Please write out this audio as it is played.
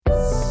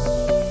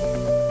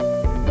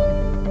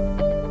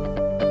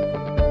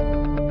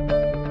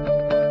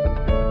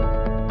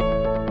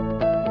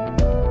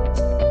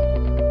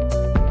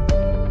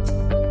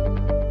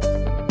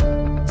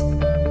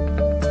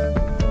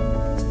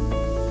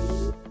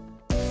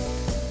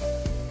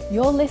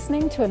You're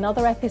listening to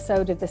another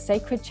episode of the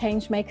Sacred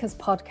Changemakers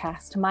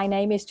podcast. My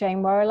name is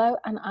Jane Warrilow,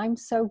 and I'm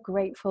so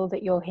grateful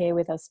that you're here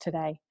with us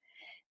today.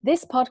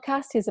 This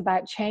podcast is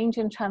about change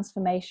and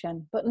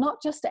transformation, but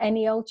not just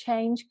any old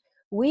change.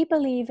 We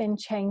believe in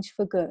change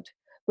for good,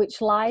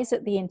 which lies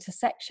at the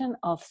intersection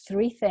of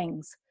three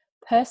things: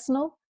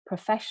 personal,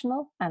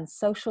 professional, and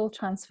social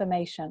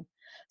transformation.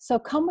 So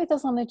come with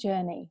us on a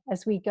journey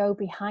as we go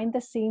behind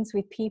the scenes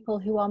with people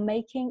who are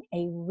making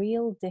a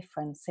real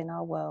difference in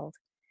our world.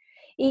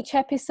 Each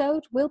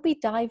episode, we'll be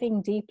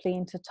diving deeply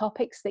into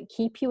topics that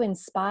keep you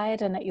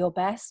inspired and at your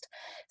best.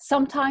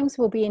 Sometimes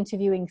we'll be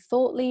interviewing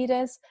thought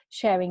leaders,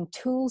 sharing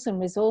tools and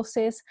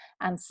resources,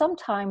 and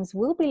sometimes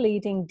we'll be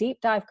leading deep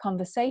dive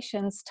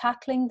conversations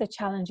tackling the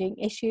challenging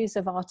issues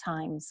of our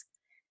times.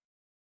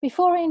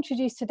 Before I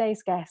introduce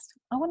today's guest,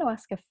 I want to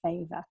ask a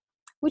favor.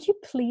 Would you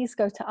please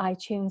go to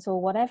iTunes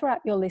or whatever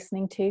app you're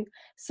listening to,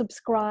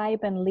 subscribe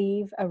and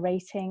leave a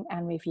rating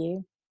and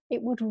review?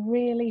 It would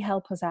really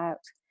help us out.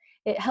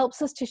 It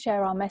helps us to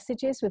share our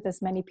messages with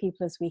as many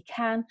people as we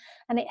can,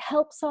 and it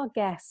helps our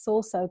guests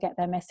also get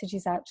their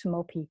messages out to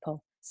more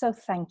people. So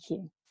thank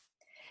you.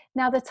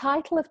 Now, the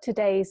title of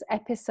today's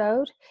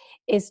episode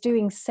is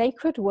Doing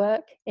Sacred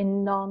Work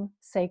in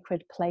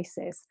Non-Sacred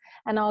Places.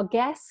 And our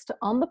guest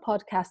on the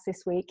podcast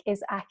this week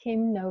is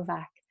Achim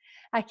Novak.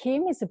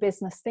 Achim is a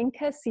business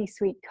thinker,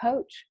 C-suite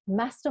coach,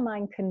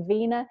 mastermind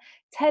convener,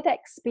 TEDx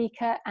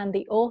speaker, and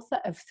the author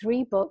of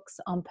 3 books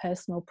on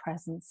personal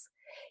presence.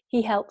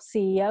 He helps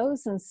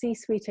CEOs and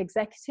C-suite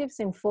executives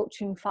in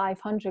Fortune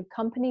 500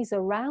 companies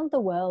around the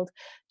world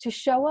to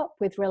show up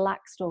with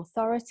relaxed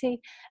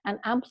authority and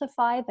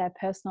amplify their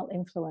personal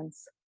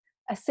influence.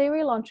 A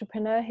serial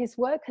entrepreneur, his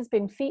work has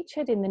been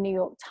featured in the New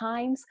York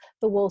Times,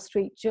 the Wall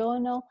Street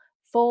Journal,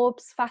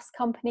 Forbes, Fast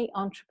Company,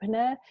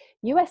 Entrepreneur,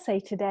 USA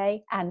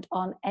Today, and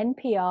on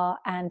NPR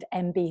and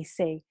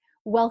NBC.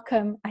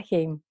 Welcome,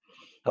 Achim.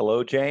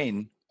 Hello,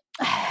 Jane.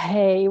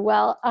 Hey,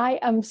 well, I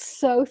am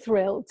so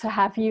thrilled to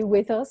have you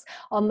with us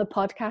on the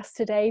podcast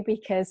today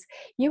because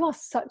you are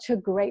such a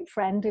great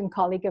friend and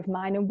colleague of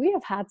mine, and we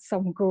have had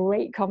some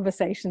great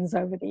conversations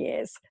over the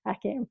years,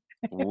 Achim.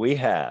 We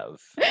have,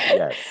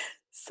 yes.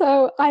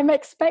 So I'm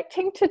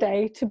expecting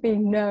today to be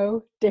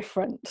no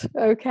different,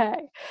 okay?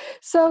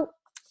 So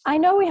I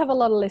know we have a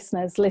lot of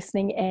listeners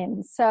listening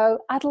in, so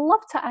I'd love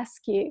to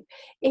ask you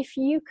if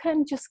you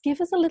can just give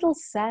us a little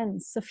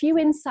sense, a few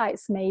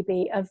insights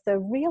maybe, of the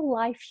real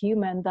life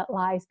human that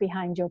lies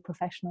behind your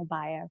professional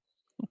bio.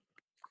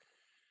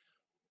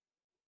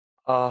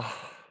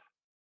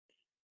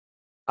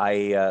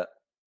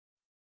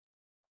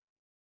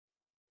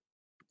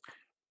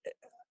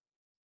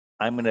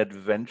 I'm an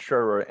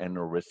adventurer and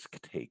a risk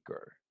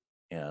taker,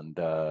 and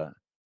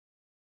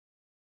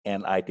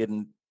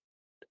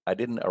I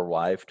didn't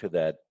arrive to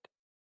that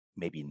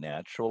maybe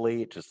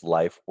naturally. Just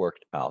life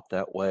worked out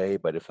that way.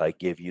 But if I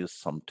give you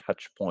some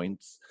touch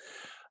points,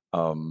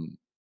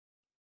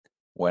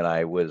 when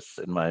I was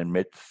in my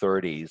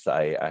mid-30s,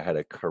 I had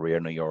a career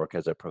in New York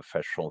as a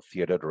professional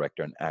theater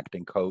director and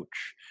acting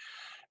coach,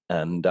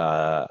 and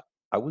I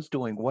was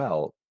doing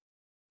well.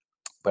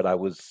 But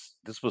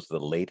this was the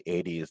late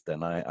 80s.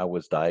 Then I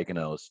was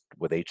diagnosed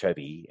with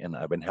HIV, and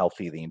I've been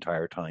healthy the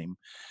entire time.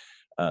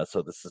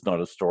 So this is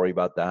not a story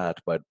about that,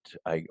 but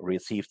I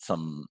received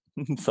some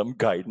some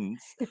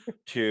guidance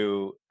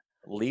to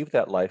leave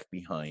that life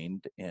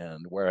behind.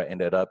 And where I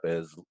ended up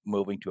is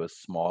moving to a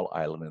small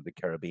island in the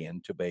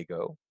Caribbean,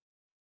 Tobago,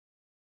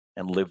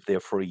 and lived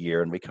there for a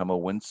year and become a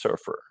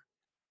windsurfer.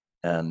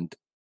 And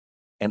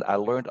I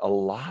learned a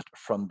lot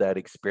from that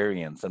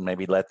experience, and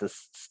maybe let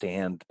this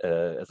stand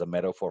as a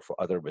metaphor for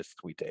other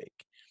risks we take.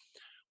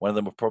 One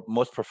of the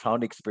most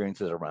profound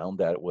experiences around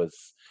that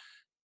was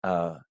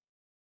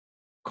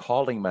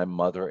calling my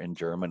mother in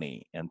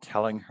Germany and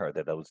telling her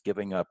that I was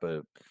giving up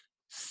a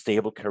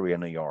stable career in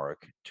New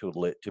York to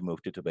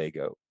move to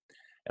Tobago.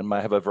 And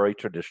I have a very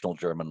traditional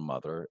German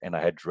mother, and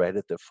I had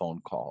dreaded the phone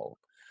call.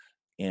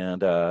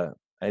 And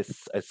I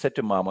said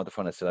to Mom on the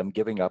phone, I said, I'm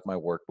giving up my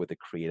work with the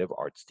creative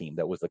arts team.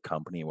 That was the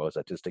company where I was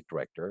artistic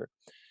director.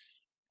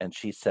 And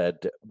she said,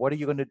 what are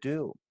you going to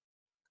do?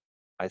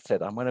 I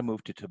said, I'm going to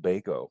move to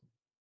Tobago.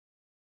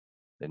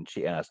 Then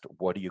she asked,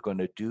 what are you going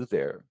to do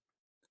there?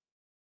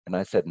 And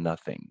I said,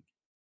 nothing.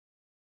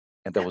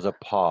 And there was a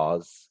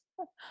pause.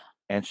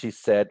 And she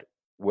said,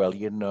 well,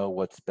 you know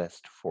what's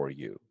best for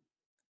you,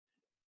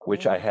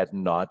 which I had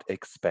not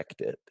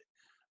expected.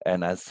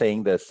 And I'm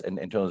saying this in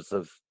terms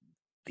of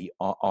the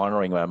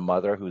honoring my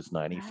mother, who's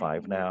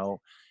 95 now,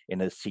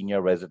 in a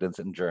senior residence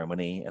in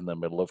Germany in the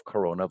middle of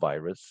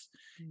coronavirus,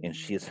 and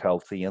she's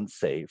healthy and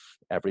safe.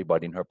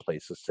 Everybody in her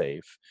place is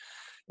safe.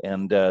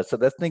 And so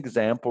that's an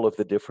example of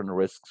the different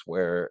risks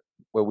where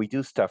we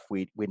do stuff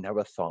we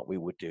never thought we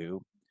would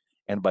do.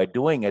 And by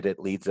doing it, it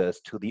leads us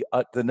to the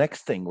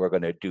next thing we're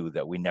going to do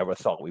that we never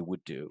thought we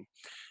would do.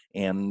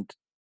 And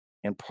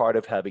part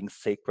of having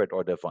sacred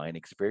or divine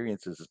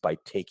experiences is by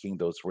taking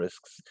those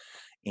risks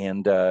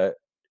and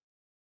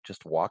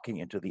just walking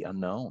into the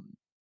unknown.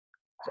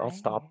 So I'll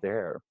stop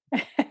there.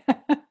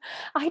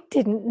 I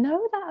didn't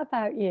know that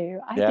about you.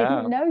 I didn't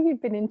Yeah, know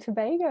you'd been in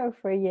Tobago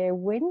for a year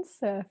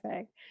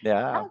windsurfing.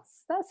 yeah.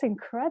 That's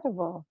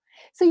incredible.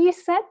 So you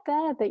said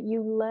there that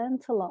you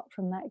learned a lot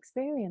from that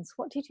experience.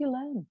 What did you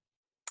learn?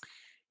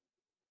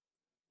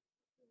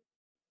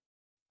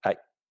 I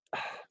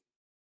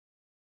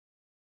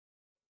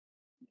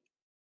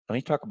Let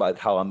me talk about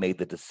how I made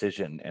the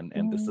decision, and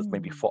this is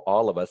maybe Mm, for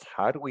all of us.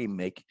 How do we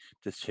make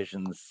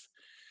decisions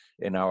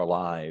in our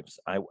lives?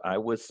 I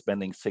was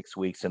spending 6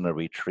 weeks in a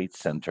retreat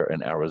center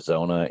in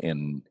Arizona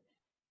in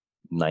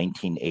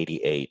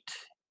 1988,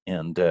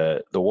 and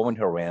the woman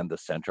who ran the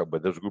center,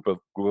 but there's a group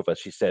of us.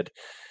 She said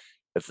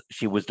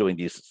she was doing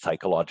these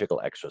psychological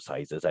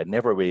exercises. I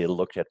never really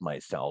looked at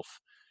myself,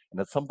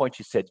 and at some point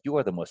she said, "You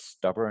are the most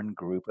stubborn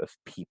group of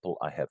people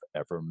I have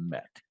ever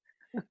met."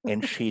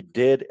 And she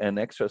did an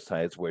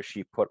exercise where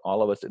she put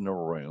all of us in a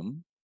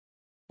room.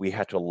 We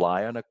had to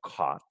lie on a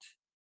cot.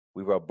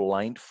 We were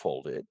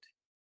blindfolded.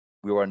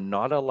 We were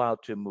not allowed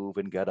to move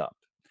and get up.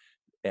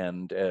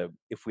 And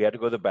if we had to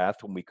go to the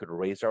bathroom, we could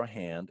raise our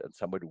hand and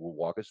somebody would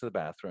walk us to the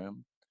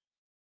bathroom.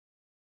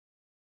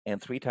 And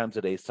 3 times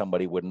a day,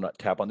 somebody would not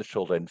tap on the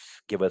shoulder and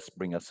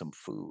bring us some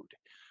food.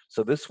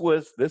 So this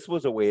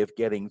was a way of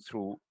getting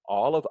through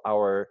all of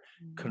our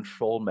mm,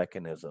 control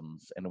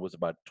mechanisms, and it was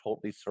about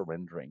totally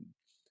surrendering.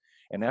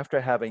 And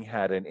after having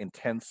had an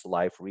intense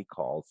life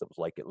recall, it was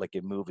like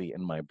a movie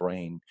in my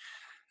brain.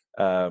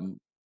 Um,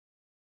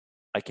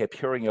 I kept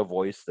hearing a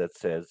voice that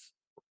says,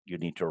 "You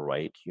need to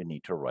write. You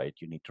need to write.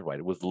 You need to write."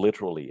 It was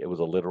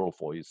a literal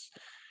voice,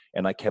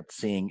 and I kept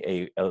seeing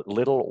a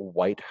little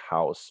white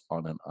house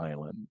on an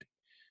island.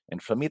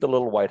 And for me, the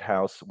little white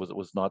house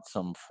was not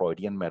some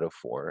Freudian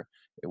metaphor.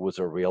 It was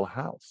a real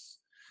house.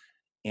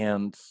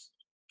 And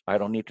I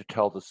don't need to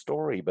tell the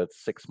story, but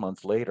 6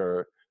 months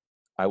later,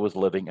 I was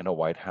living in a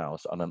white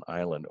house on an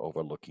island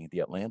overlooking the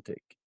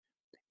Atlantic.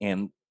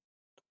 And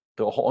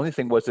the only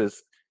thing was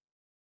is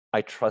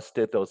I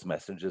trusted those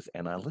messages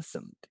and I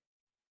listened.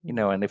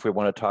 mm, And if we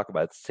want to talk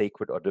about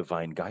sacred or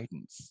divine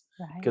guidance,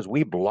 right. because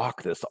we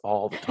block this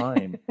all the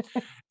time.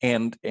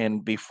 And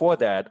before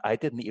that, I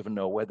didn't even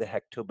know where the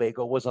heck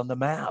Tobago was on the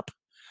map.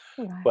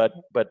 But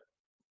Right. but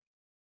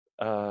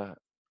uh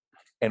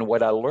and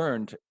what I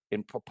learned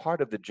in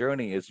part of the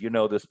journey is,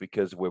 this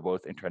because we're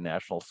both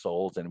international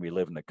souls and we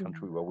live in a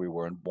country Yeah. where we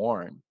weren't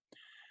born.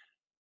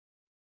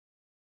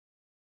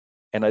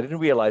 And I didn't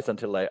realize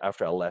until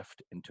after I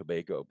left in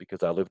Tobago,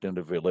 because I lived in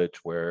a village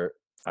where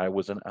I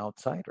was an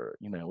outsider.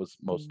 It was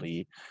Mm,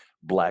 mostly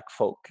Black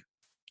folk.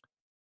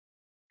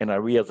 And I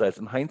realized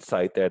in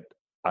hindsight that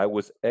I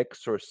was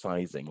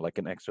exorcising, like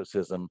an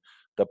exorcism,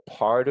 the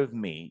part of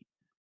me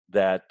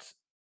that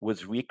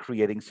was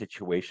recreating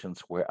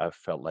situations where I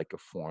felt like a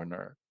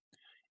foreigner.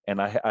 And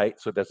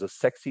so there's a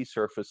sexy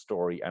surface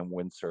story. I'm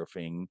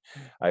windsurfing.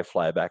 I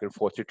fly back and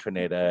forth to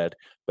Trinidad,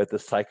 but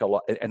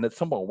and at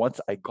some point, once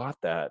I got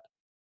that,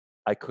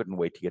 I couldn't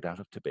wait to get out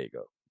of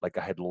Tobago. Like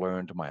I had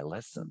learned my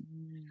lesson.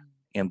 mm,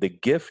 And the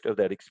gift of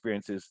that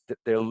experience is that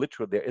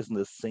there isn't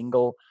a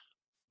single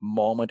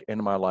moment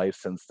in my life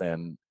since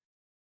then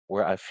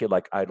where I feel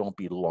like I don't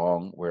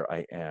belong where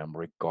I am,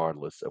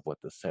 regardless of what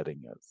the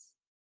setting is.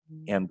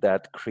 And mm.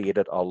 that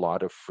created a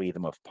lot of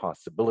freedom of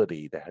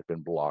possibility that had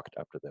been blocked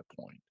up to that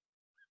point.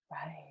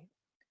 Right.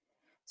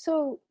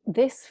 So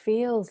this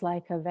feels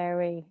like a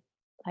very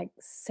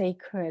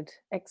sacred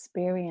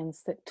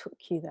experience that took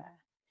you there.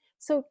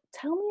 So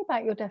tell me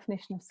about your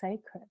definition of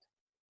sacred.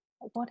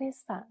 What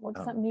is that? What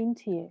does that Um, mean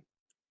to you?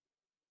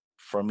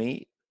 for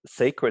me,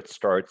 sacred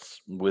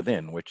starts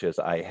within, which is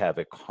I have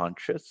a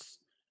conscious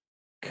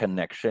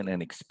connection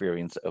and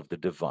experience of the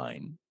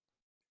divine.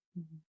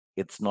 Mhm.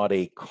 It's not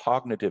a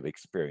cognitive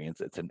experience,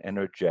 it's an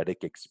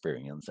energetic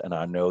experience. And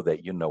I know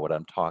that you know what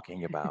I'm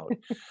talking about.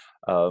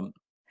 Um,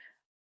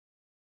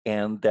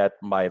 and that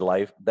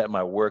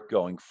my work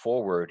going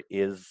forward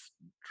is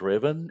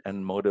driven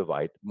and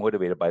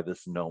motivated by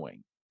this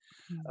knowing.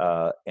 Mm,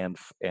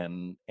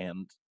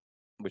 And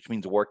which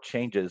means work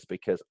changes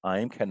because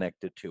I'm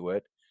connected to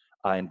it.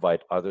 I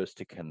invite others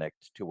to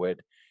connect to it,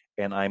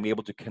 and I'm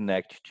able to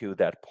connect to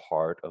that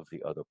part of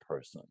the other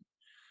person.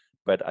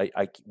 But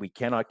we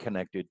cannot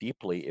connect it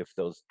deeply if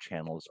those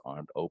channels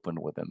aren't open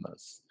within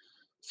us.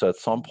 So at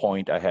some mm,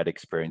 point, I had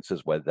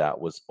experiences where that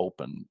was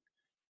open,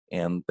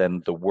 and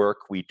then the work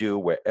we do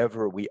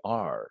wherever we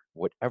are,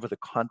 whatever the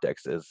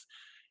context is,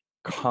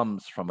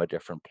 comes from a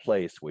different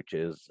place, which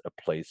is a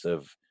place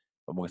of,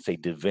 I'm going to say,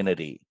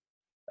 divinity,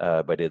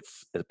 but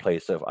it's a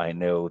place of, I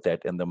know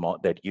that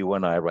that you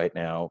and I right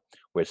now,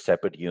 we're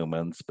separate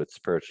humans, but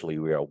spiritually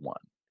we are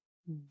one,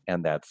 mm,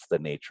 and that's the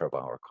nature of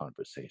our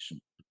conversation.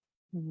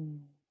 mm.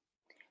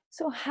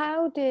 So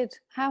how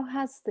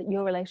has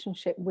your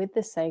relationship with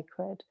the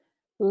sacred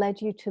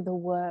led you to the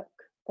work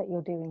that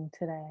you're doing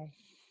today?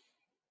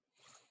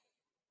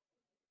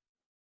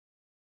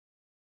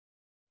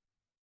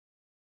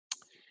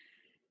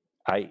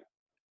 I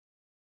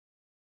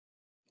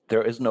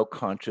There is no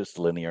conscious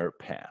linear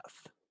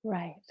path.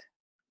 Right.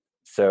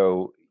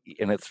 So,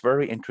 and it's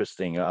very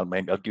interesting.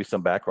 Maybe I'll do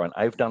some background.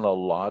 I've done a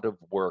lot of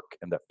work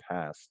in the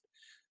past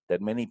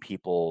that many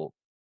people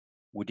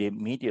would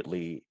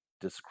immediately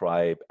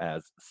describe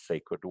as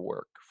sacred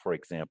work. For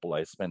example,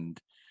 I spent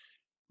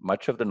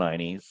much of the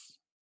 90s.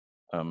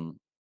 Um,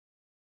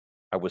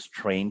 I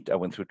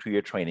went through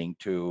 2-year training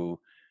to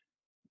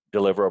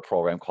deliver a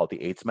program called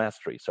the AIDS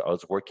Mastery. So I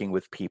was working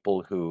with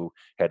people who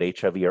had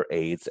HIV or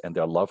AIDS and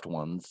their loved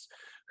ones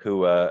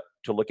who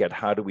to look at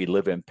how do we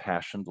live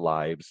impassioned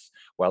lives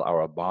while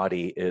our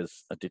body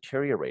is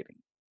deteriorating,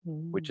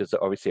 which Mm. is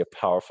obviously a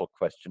powerful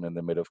question in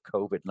the middle of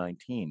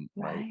COVID-19,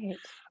 right? Right,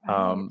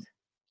 right. Um,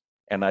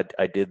 and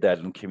I did that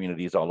in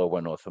communities all over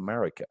North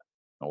America.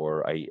 Or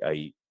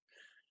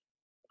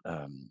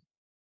um,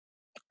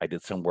 I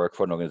did some work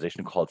for an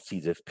organization called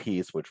Seeds of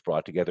Peace, which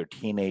brought together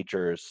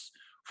teenagers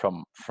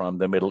from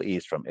the Middle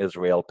East, from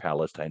Israel,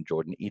 Palestine,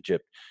 Jordan,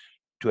 Egypt,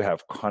 to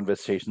have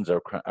conversations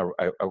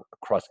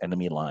across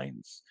enemy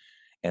lines.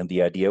 And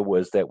the idea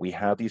was that we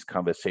have these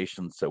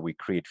conversations so we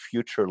create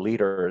future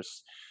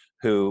leaders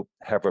who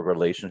have a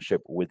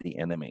relationship with the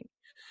enemy.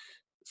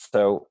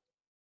 So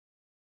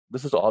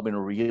this has all been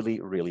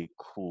really, really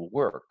cool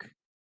work.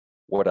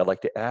 What I'd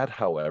like to add,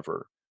 however,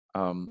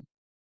 um,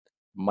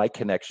 my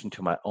connection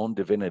to my own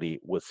divinity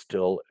was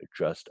still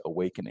just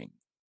awakening.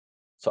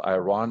 So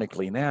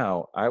ironically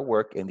now, I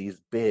work in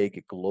these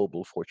big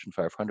global Fortune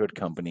 500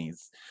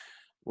 companies.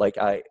 Like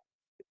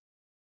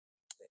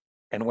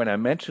and when I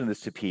mention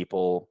this to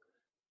people,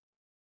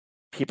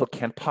 people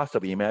can't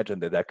possibly imagine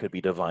that that could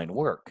be divine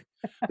work,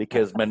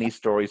 because many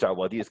stories are,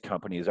 well, these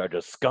companies are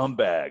just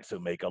scumbags who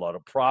make a lot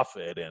of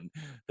profit and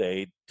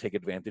they take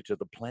advantage of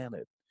the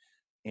planet.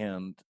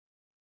 And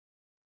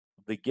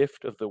the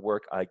gift of the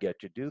work I get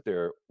to do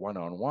there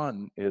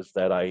one-on-one is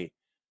that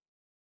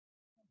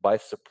by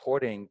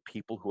supporting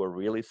people who are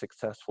really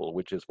successful,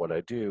 which is what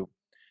I do,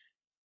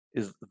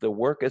 is the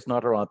work is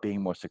not around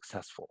being more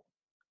successful.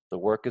 The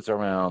work is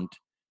around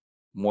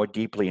more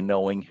deeply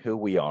knowing who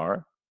we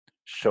are,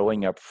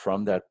 showing up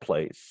from that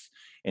place,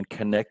 and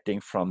connecting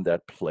from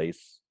that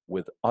place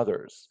with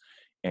others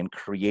and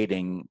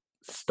creating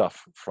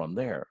stuff from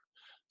there.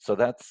 So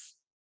that's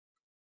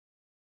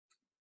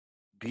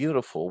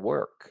beautiful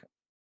work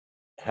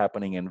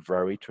happening in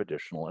very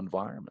traditional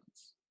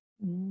environments.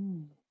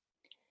 Mm.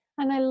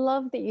 And I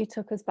love that you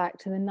took us back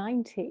to the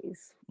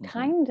 90s, Hmm.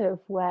 kind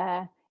of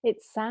where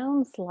it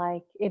sounds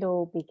like it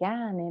all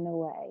began in a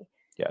way.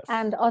 Yes.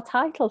 And our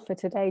title for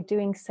today,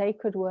 Doing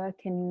Sacred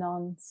Work in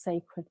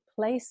Non-Sacred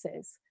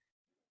Places,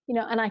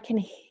 and I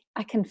can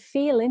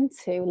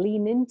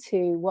lean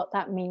into what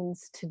that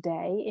means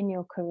today in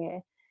your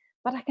career,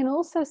 but I can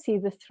also see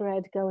the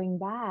thread going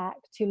back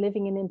to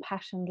living an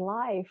impassioned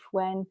life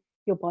when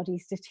your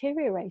body's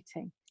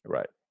deteriorating,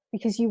 Right.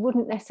 because you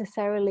wouldn't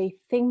necessarily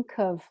think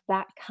of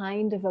that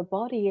kind of a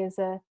body as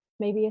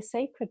maybe a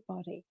sacred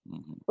body.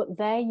 Hmm. But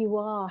there you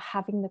are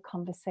having the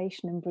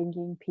conversation and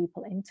bringing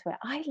people into it.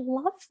 I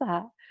love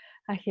that,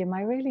 Achim,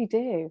 I really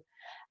do.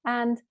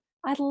 And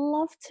I'd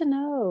love to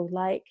know,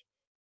 like,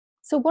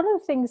 so one of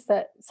the things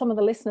that some of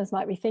the listeners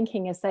might be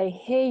thinking as they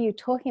hear you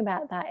talking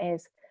about that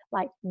is,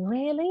 like,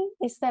 really?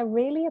 Is there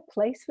really a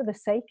place for the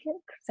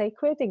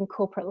sacred in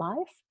corporate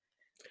life?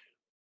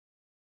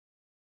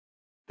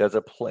 There's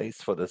a place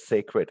for the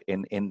sacred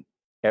in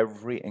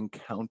every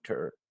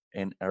encounter,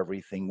 in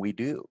everything we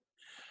do.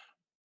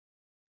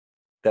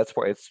 That's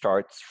where it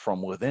starts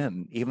from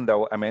within. Even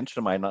though I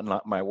mentioned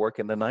not my work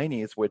in the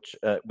 90s, which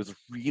was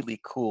really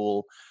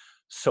cool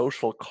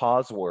social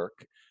cause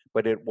work,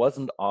 but it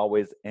wasn't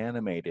always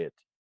animated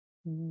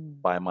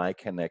Mm. by my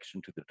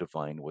connection to the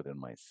divine within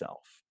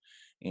myself.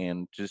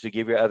 And just to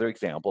give you other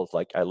examples,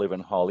 like I live in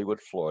Hollywood,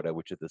 Florida,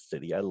 which is the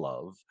city I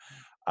love.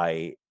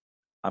 I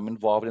I'm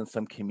involved in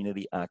some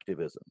community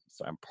activism.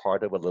 So I'm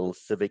part of a little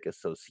civic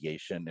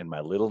association in my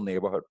little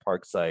neighborhood,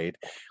 Parkside,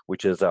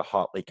 which is a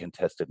hotly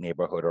contested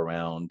neighborhood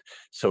around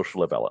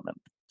social development.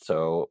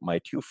 So my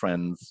two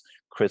friends,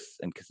 Chris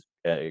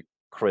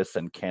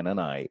and Ken and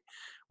I,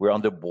 we're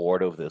on the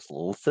board of this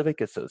little civic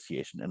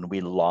association, and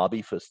we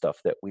lobby for stuff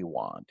that we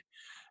want.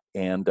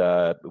 And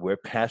we're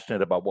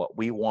passionate about what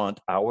we want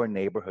our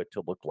neighborhood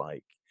to look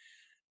like.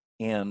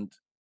 And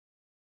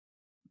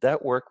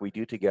that work we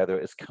do together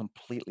is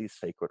completely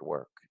sacred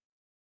work.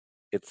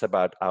 It's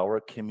about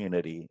our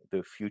community,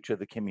 the future of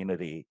the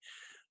community.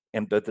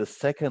 And the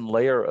second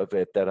layer of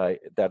it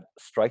that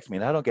strikes me,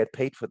 and I don't get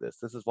paid for this,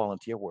 this is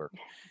volunteer work,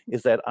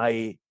 is that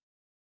I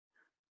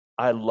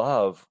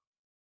love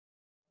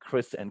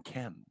Chris and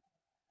Ken,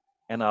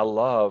 and I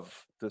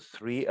love the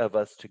three of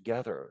us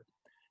together.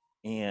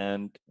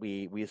 And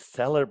we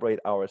celebrate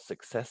our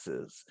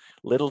successes,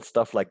 little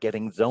stuff like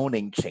getting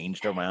zoning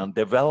changed around,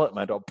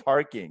 development or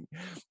parking.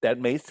 That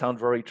may sound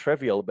very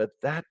trivial, but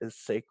that is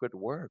sacred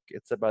work.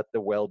 It's about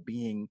the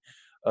well-being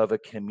of a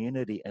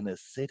community and a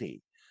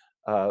city.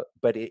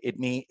 But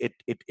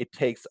it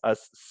takes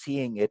us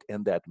seeing it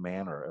in that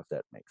manner, if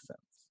that makes sense.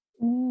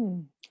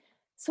 Mm.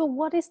 So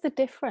what is the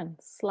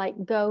difference,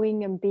 like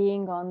going and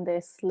being on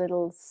this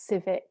little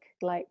civic,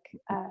 like,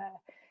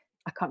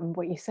 I can't remember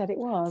what you said it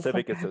was.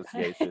 Civic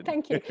Association.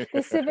 Thank you.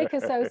 The Civic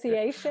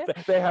Association.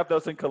 They have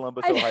those in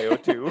Columbus, Ohio,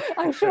 too.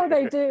 I'm sure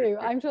they do.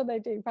 I'm sure they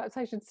do. Perhaps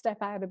I should step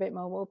out a bit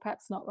more. Well,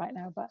 perhaps not right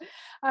now, but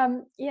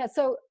yeah.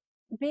 So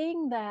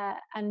being there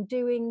and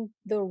doing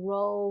the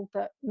role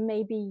that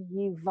maybe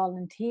you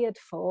volunteered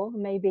for,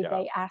 maybe Yeah.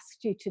 they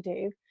asked you to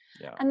do,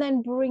 Yeah. and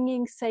then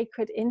bringing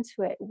sacred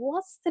into it.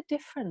 What's the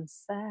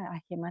difference there,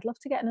 Achim? I'd love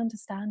to get an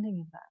understanding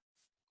of that.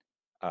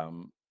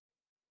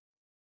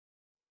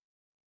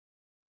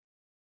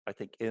 I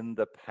think in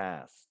the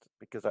past,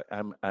 because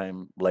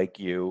I'm like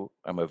you,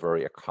 I'm a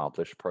very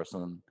accomplished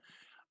person.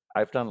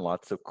 I've done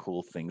lots of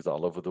cool things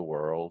all over the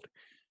world,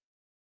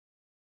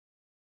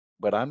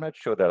 but I'm not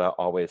sure that I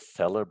always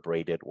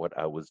celebrated what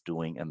I was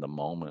doing in the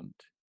moment.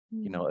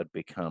 You know, it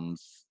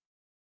becomes,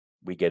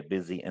 we get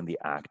busy in the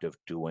act of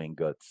doing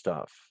good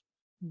stuff.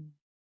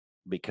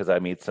 Because I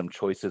made some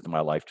choices in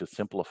my life to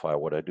simplify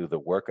what I do, the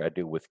work I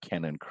do with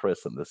Ken and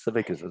Chris and the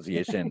Civic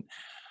Association.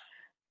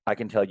 I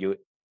can tell you,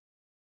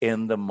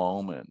 in the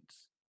moment,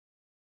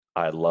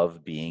 I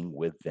love being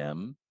with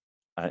them.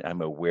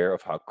 I'm aware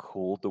of how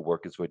cool the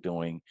work is we're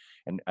doing,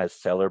 and I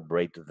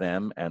celebrate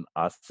them and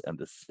us and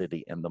the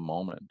city in the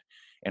moment.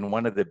 And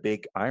one of the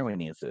big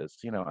ironies is,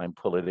 you know, I'm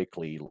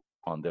politically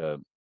on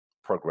the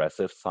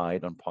progressive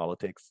side on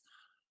politics.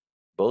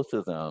 Both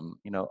of them,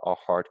 you know, are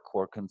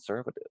hardcore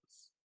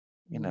conservatives.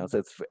 You know, so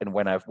it's, and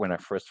when I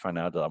first found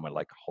out that, I'm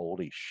like,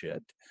 holy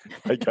shit,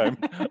 like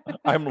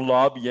I'm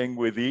lobbying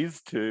with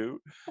these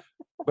two.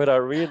 But I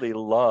really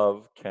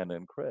love Ken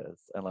and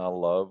Chris, and I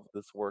love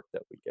this work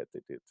that we get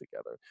to do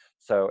together.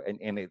 So,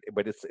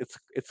 but it's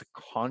a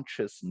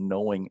conscious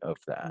knowing of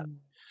that,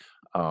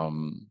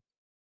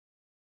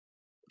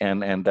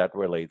 and that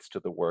relates to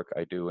the work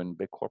I do in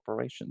big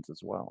corporations as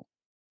well.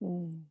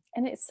 And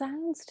it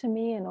sounds to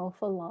me an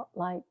awful lot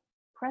like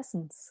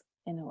presence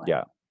in a way.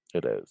 Yeah,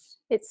 it is.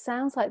 It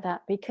sounds like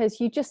that because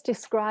you just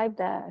described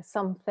there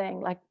something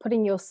like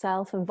putting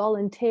yourself and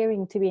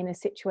volunteering to be in a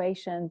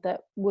situation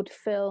that would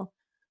fill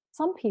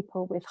some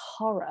people with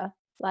horror,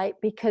 like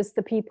because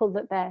the people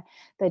that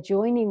they're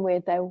joining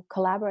with, they're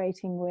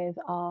collaborating with,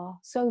 are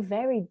so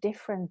very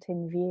different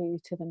in view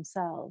to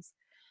themselves.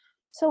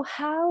 So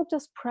how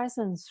does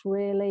presence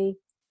really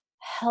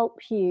help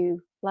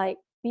you like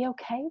be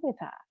okay with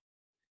that?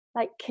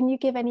 Like, can you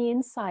give any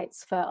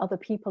insights for other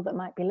people that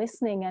might be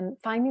listening and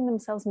finding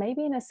themselves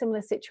maybe in a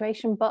similar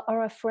situation, but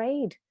are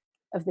afraid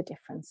of the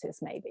differences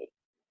maybe?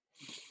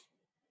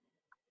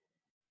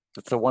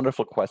 It's a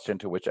wonderful question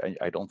to which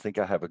I don't think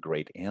I have a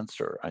great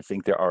answer. I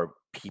think there are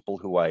people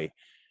who I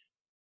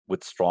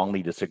would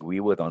strongly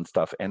disagree with on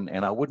stuff, and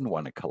I wouldn't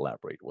want to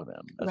collaborate with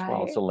them as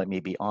well. Right. So let me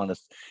be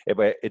honest.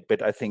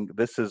 But I think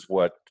this is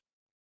what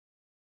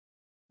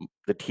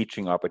the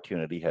teaching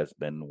opportunity has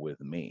been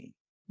with me.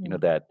 You know,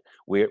 that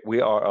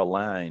we are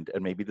aligned,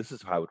 and maybe this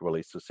is how it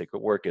relates to sacred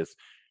work, is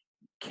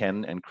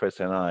Ken and Chris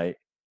and I,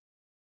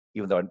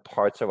 even though in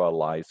parts of our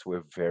lives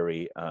we're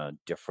very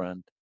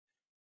different,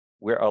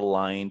 we're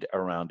aligned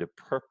around a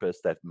purpose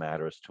that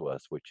matters to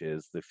us, which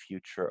is the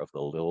future of the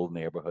little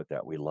neighborhood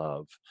that we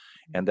love.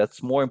 And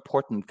that's more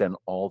important than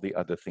all the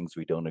other things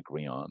we don't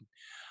agree on.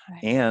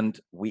 Right. And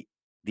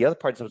the other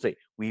part is, I would say,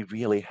 we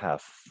really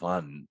have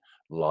fun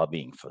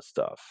lobbying for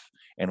stuff,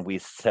 and we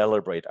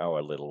celebrate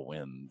our little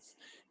wins.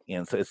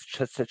 And so it's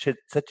just such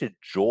a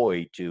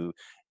joy to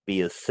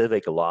be a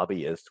civic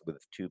lobbyist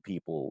with two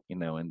people, you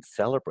know, and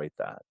celebrate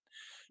that.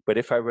 But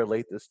if I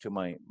relate this to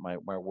my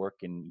work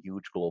in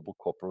huge global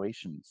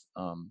corporations,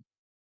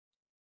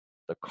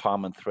 the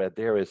common thread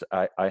there is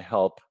I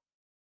help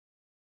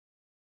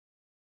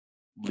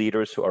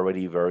leaders who are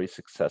already very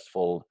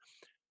successful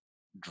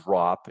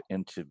drop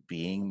into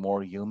being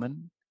more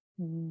human,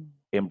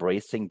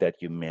 embracing that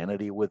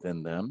humanity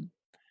within them,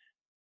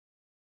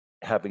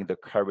 having the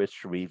courage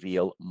to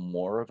reveal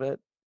more of it,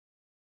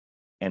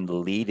 and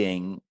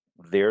leading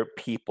their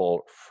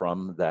people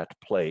from that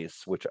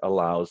place, which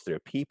allows their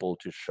people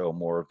to show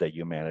more of their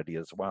humanity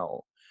as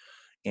well.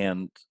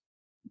 And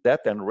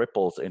that then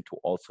ripples into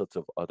all sorts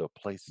of other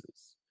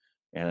places.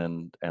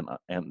 And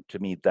to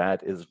me,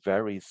 that is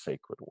very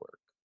sacred work.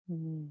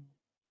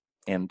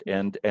 And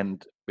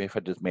if I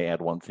just may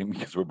add one thing,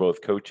 because we're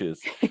both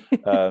coaches,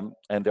 and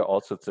there are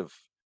all sorts of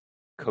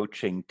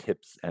coaching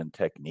tips and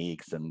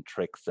techniques and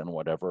tricks and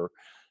whatever.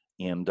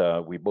 And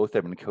we both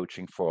have been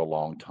coaching for a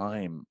long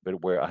time,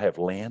 but where I have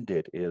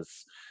landed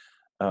is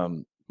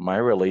my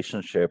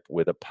relationship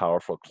with a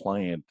powerful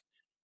client,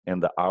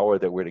 and the hour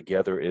that we're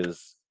together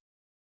is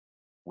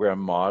we're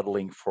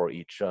modeling for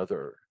each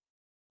other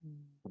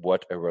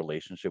what a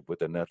relationship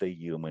with another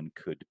human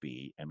could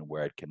be and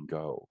where it can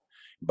go.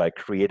 By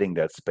creating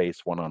that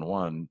space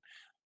one-on-one,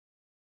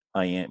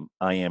 I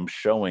am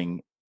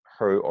showing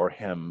her or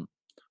him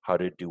how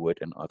to do it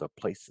in other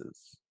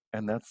places.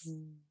 And that's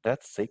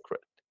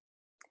sacred.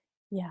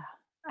 Yeah,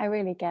 I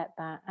really get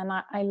that. And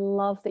I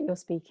love that you're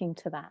speaking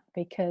to that,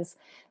 because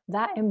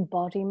that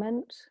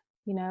embodiment,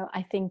 you know,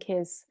 I think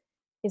is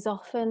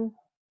often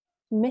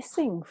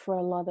missing for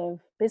a lot of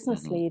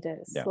business Hmm.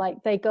 leaders. Yeah.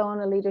 Like they go on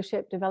a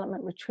leadership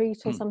development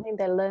retreat or Hmm. something,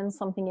 they learn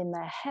something in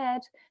their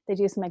head, they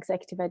do some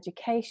executive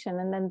education,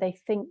 and then they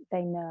think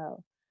they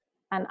know.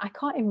 And I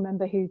can't even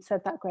remember who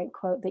said that great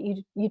quote, that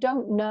you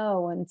don't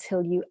know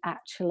until you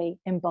actually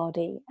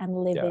embody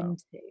and live Yeah.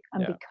 into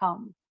and Yeah.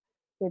 become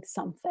with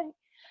something.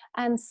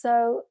 And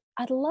so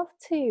I'd love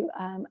to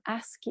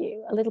ask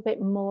you a little bit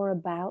more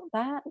about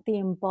that, the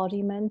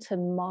embodiment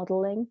and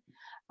modeling.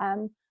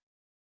 Um,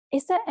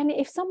 is there any,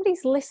 if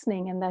somebody's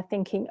listening and they're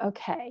thinking,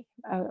 okay,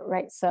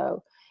 right,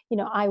 so,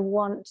 I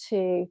want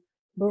to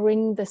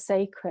bring the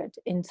sacred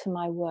into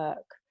my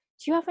work.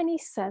 Do you have any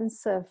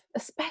sense of,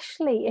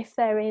 especially if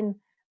they're in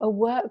a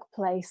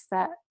workplace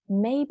that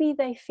maybe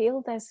they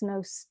feel there's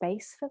no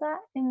space for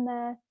that in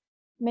there?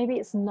 Maybe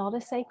it's not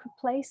a sacred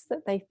place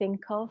that they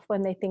think of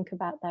when they think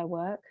about their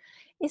work.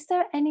 Is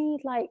there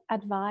any like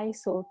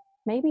advice or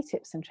maybe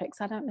tips and tricks,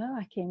 I don't know,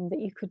 Akim, that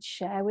you could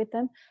share with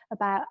them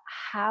about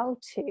how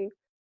to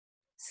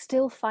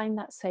still find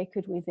that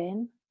sacred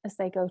within as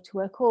they go to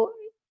work? Or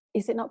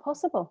is it not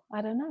possible?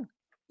 I don't know.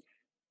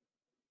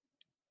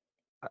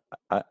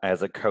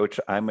 As a coach,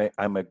 I'm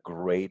a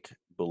great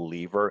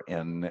believer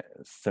in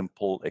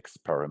simple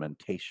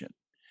experimentation.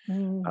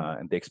 Mm.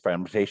 And the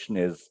experimentation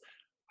is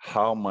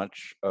how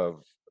much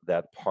of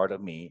that part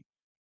of me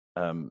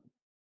um,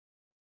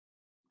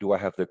 do I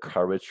have the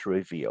courage to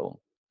reveal?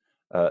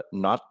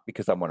 Not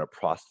because I want to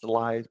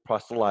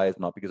proselytize,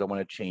 not because I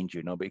want to change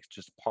you, no, but it's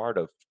just part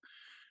of,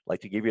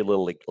 like, to give you a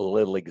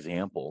little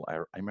example.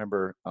 I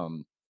remember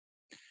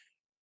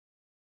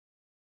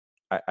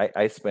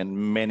I spend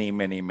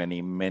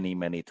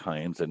many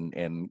times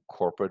in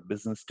corporate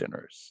business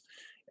dinners,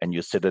 and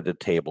you sit at a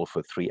table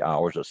for 3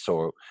 hours or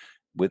so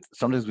with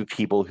sometimes with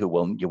people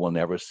who you will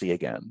never see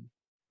again.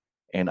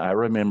 And I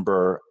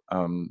remember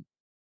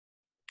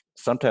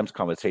sometimes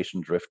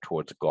conversation drift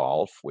towards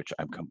golf, which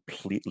I'm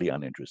completely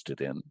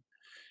uninterested in.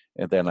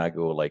 And then I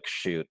go like,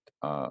 shoot,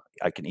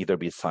 I can either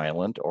be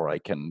silent or I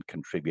can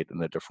contribute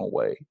in a different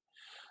way.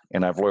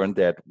 And I've learned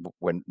that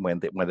when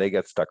they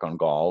get stuck on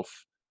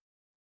golf,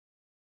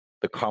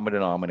 the common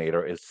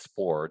denominator is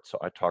sport. So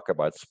I talk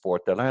about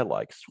sport that I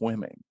like,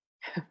 swimming,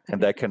 and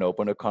that can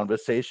open a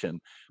conversation.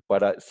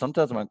 But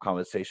sometimes I'm in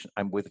conversation,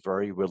 I'm with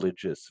very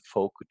religious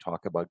folk who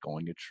talk about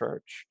going to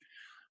church.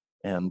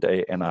 And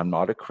I'm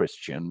not a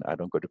Christian. I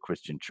don't go to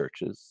Christian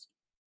churches,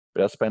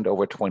 but I spent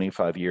over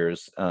 25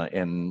 years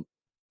in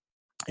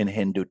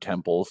Hindu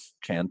temples,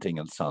 chanting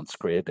in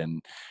Sanskrit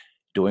and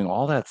doing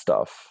all that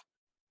stuff.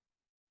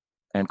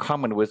 And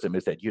common wisdom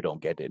is that you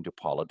don't get into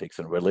politics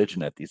and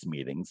religion at these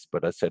meetings.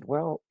 But I said,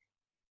 well,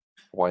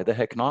 why the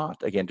heck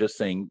not? Again, just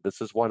saying, this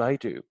is what I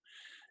do.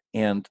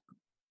 And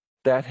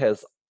that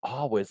has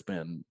always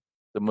been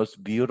the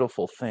most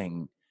beautiful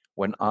thing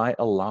when I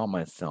allow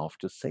myself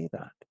to say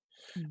that.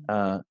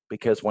 Mm.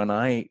 Because when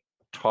I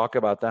talk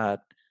about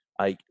that,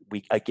 I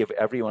give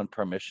everyone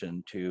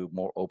permission to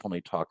more openly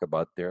talk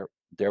about their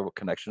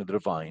connection to the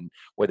divine,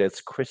 whether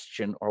it's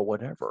Christian or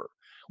whatever,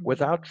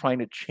 without Mm. trying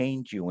to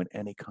change you in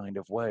any kind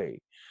of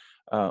way.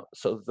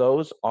 So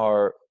those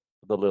are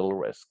the little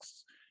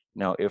risks.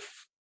 Now,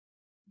 if,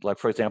 like,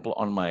 for example,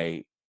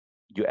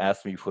 you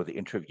asked me for the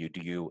interview,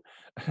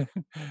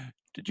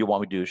 did you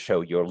want me to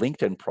show your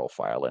LinkedIn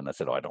profile? And I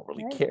said, oh, I don't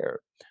really Right. care.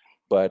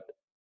 But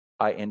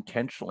I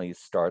intentionally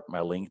start my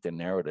LinkedIn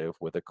narrative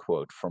with a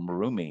quote from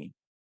Rumi,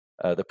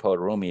 the poet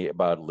Rumi,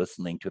 about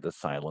listening to the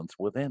silence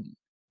within.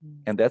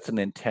 Mm. And that's an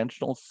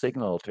intentional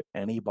signal to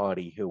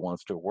anybody who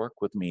wants to work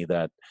with me,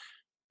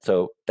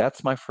 so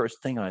that's my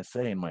first thing I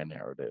say in my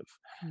narrative.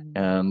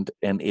 Mm.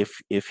 And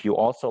if you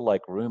also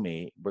like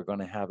Rumi, we're going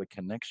to have a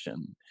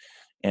connection.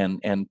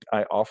 And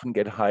I often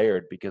get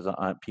hired because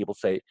people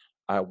say,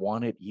 I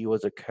wanted you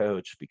as a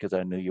coach because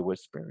I knew you were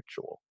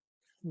spiritual.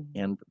 Mm.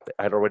 And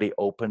I'd already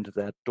opened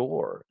that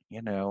door,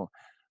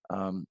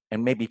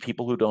 and maybe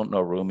people who don't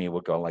know Rumi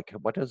will go like,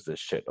 what is this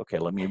shit? Okay,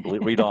 let me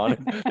read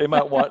on. They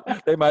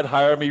might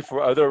hire me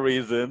for other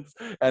reasons,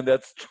 and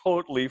that's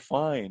totally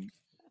fine.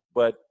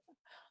 But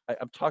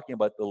I'm talking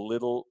about the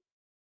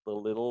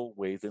little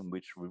ways in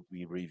which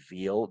we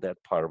reveal that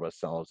part of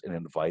ourselves and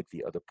invite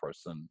the other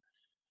person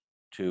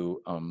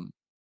to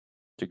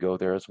go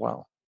there as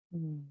well.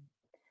 Mm.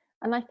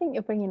 And I think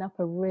you're bringing up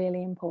a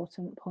really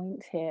important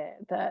point here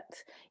that,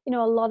 a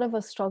lot of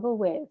us struggle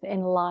with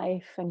in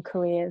life and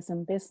careers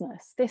and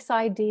business. This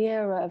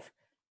idea of,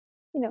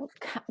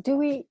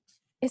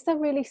 is there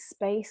really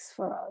space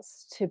for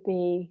us to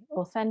be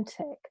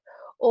authentic?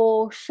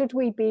 Or should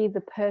we be the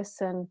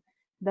person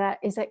that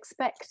is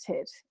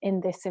expected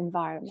in this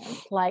environment?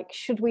 Like,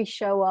 should we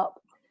show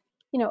up,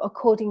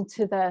 according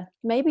to the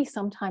maybe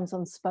sometimes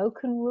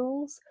unspoken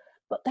rules,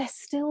 but they're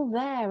still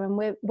there, and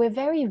we're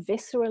very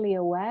viscerally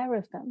aware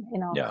of them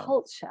in our Yeah.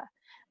 culture,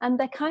 and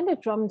they're kind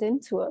of drummed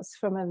into us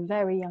from a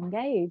very young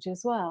age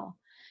as well.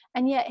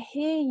 And yet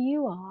here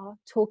you are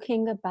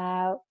talking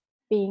about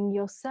being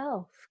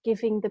yourself,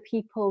 giving the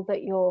people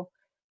that you're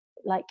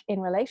like in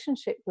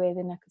relationship with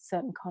in a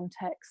certain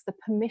context the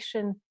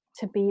permission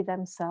to be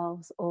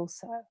themselves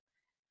also.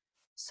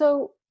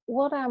 So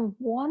what I'm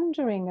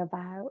wondering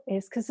about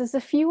is, because there's a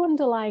few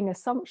underlying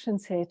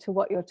assumptions here to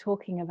what you're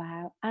talking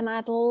about, and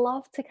I'd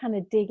love to kind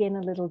of dig in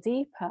a little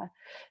deeper,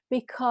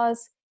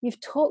 because you've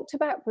talked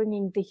about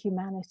bringing the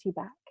humanity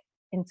back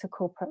into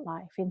corporate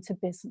life, into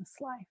business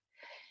life.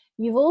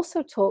 You've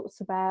also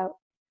talked about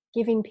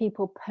giving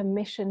people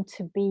permission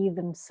to be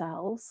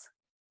themselves,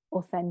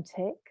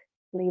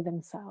 authentically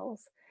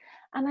themselves.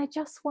 And I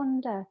just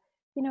wonder,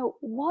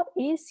 what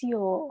is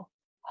your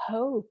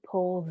hope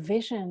or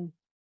vision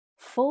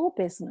for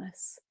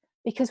business?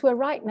 Because we're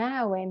right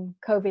now in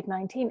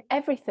COVID-19,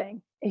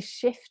 everything is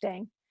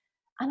shifting.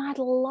 And I'd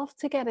love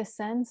to get a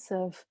sense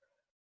of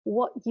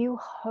what you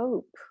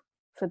hope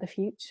for the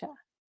future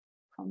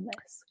from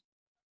this.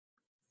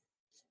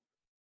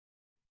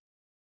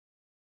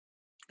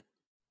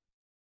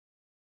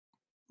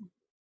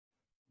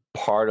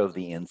 Part of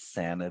the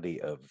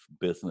insanity of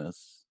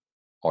business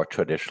or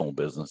traditional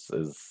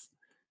businesses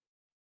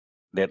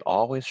that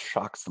always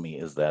shocks me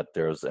is that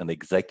there's an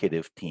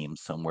executive team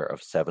somewhere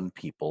of 7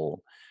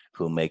 people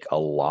who make a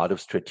lot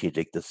of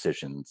strategic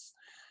decisions.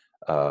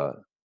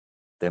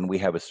 Then we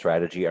have a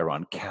strategy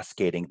around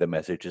cascading the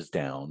messages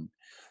down,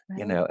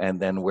 Right.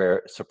 and then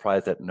we're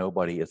surprised that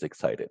nobody is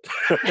excited.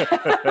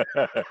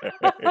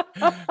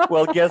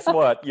 Well, guess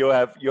what? You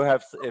have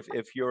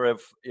if you're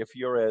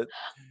a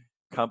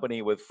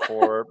company with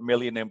 4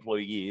 million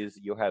employees,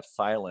 you have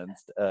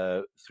silenced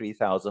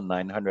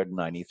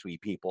 3,993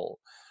 people,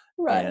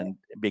 Right. and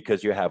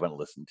because you haven't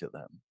listened to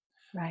them.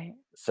 Right.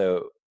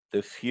 So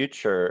the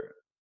future,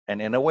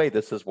 and in a way,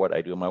 this is what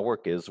I do in my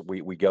work, is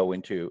we go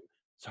into,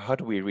 so how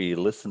do we really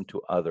listen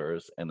to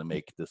others and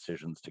make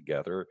decisions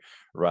together,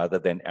 rather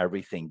than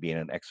everything being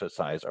an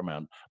exercise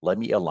around, let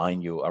me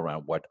align you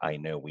around what I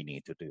know we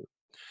need to do.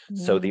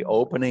 So the Mm.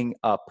 opening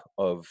up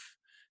of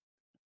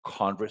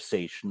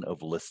conversation,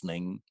 of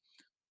listening.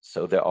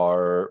 So there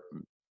are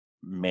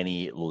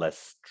many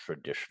less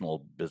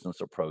traditional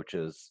business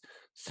approaches.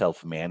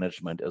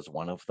 Self-management is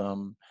one of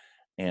them.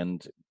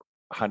 And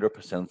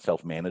 100%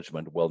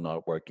 self-management will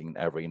not work in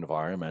every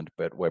environment,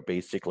 but where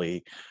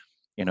basically,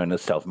 in a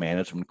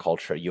self-management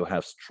culture, you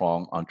have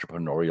strong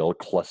entrepreneurial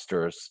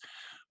clusters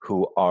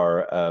who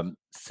are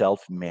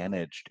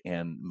self-managed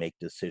and make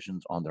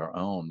decisions on their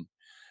own.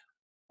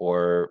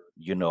 Or,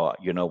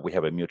 we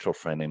have a mutual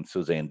friend named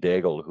Suzanne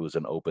Daigle, who's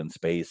an open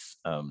space,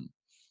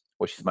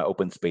 she's my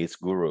open space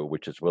guru,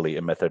 which is really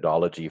a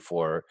methodology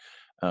for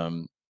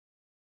um,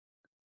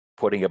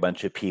 putting a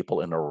bunch of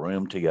people in a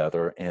room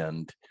together.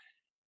 And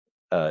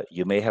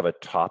you may have a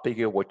topic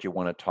of what you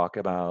want to talk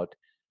about,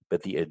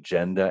 but the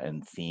agenda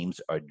and themes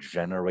are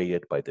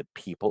generated by the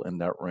people in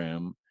that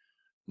room,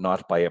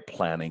 not by a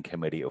planning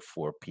committee of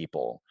 4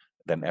 people.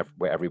 Then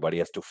where everybody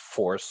has to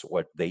force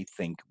what they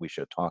think we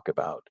should talk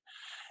about.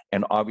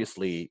 And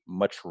obviously,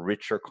 much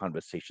richer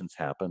conversations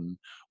happen,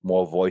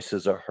 more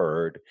voices are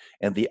heard,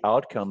 and the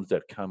outcomes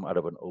that come out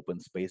of an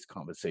open space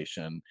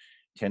conversation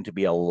tend to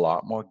be a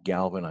lot more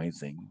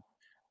galvanizing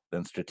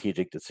than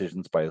strategic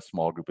decisions by a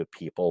small group of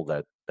people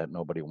that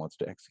nobody wants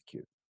to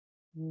execute.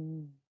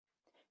 Mm.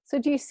 So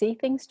do you see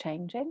things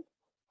changing?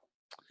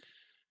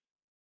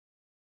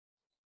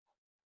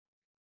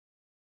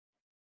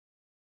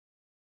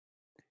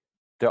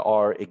 There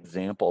are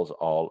examples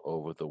all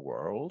over the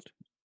world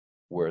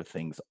where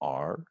things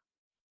are,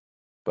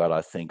 but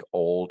I think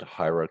old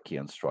hierarchy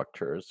and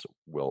structures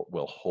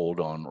will hold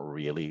on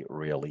really,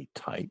 really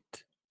tight.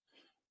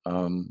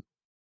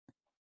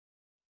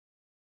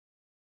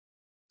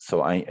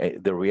 So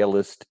the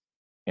realist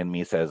in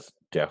me says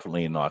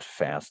definitely not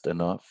fast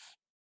enough.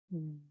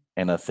 Mm.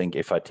 And I think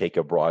if I take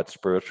a broad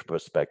spiritual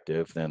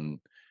perspective,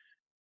 then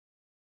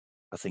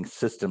I think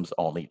systems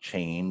only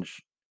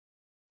change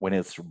when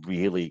it's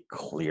really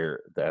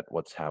clear that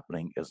what's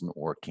happening isn't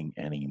working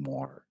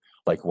anymore,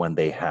 like when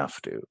they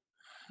have to.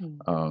 Mm.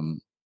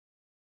 Um,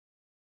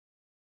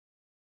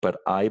 but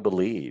I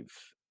believe,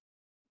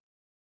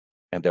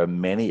 and there are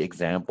many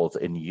examples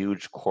in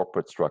huge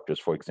corporate structures,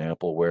 for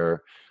example,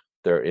 where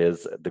there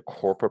is the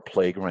corporate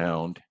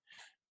playground.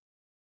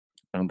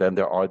 And then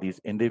there are these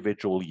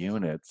individual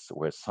units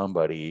where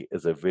somebody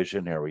is a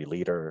visionary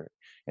leader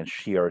and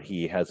she or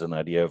he has an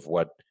idea of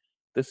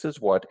this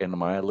is what in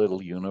my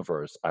little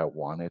universe I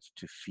want it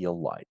to feel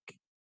like.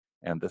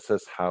 And this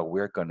is how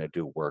we're going to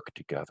do work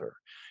together.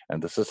 And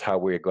this is how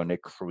we're going to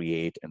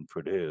create and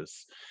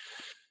produce.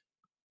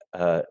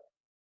 And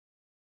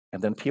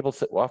then people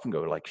often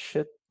go like,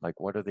 shit, like,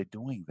 what are they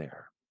doing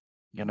there?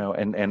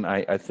 And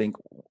I think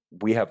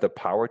we have the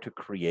power to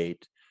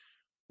create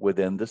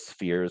within the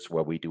spheres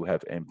where we do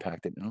have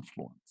impact and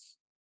influence.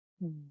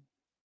 Mm.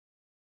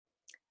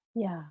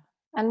 Yeah.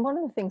 And one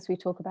of the things we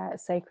talk about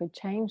as sacred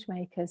change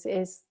makers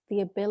is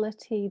the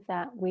ability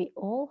that we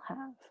all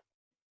have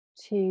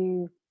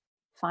to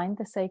find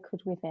the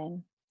sacred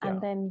within Yeah.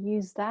 and then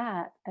use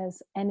that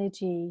as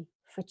energy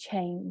for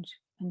change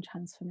and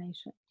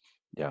transformation.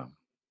 Yeah.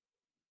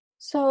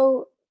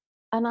 So,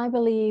 and I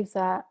believe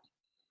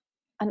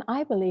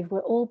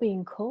we're all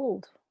being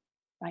called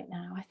right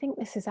now. I think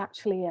this is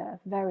actually a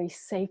very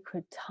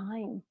sacred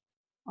time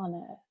on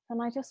earth.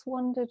 And I just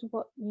wondered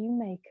what you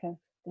make of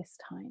this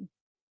time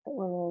that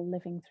we're all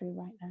living through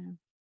right now.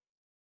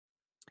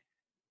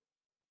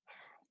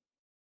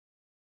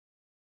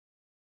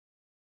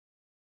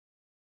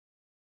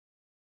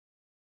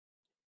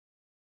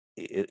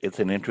 It's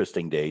an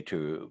interesting day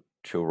to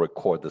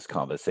record this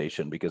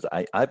conversation because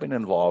I've been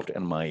involved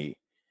in my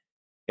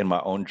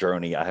own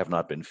journey. I have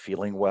not been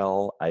feeling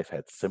well. I've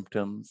had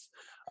symptoms.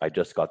 I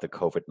just got the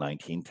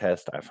COVID-19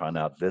 test. I found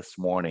out this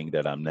morning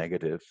that I'm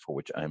negative, for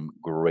which I'm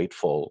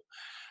grateful.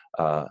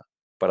 Uh,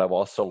 but I've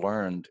also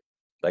learned,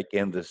 like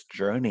in this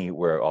journey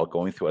we're all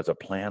going through as a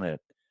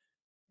planet,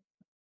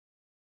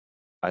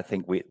 I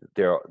think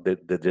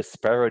the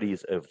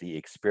disparities of the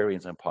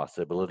experience and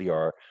possibility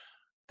are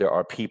there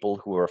are people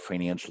who are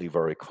financially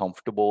very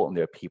comfortable and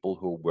there are people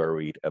who are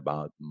worried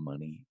about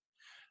money.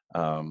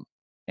 Um,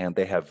 and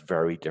they have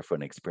very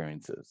different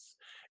experiences.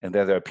 And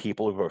then there are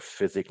people who are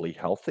physically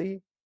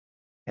healthy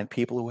and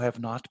people who have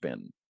not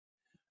been.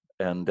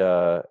 And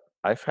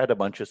I've had a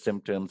bunch of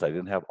symptoms. I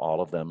didn't have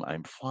all of them.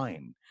 I'm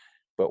fine.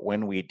 But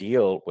when we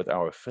deal with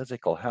our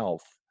physical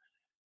health,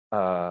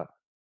 uh,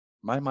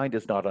 my mind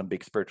is not on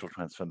big spiritual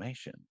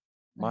transformation.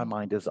 My Right.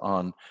 mind is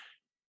on,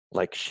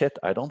 like, shit,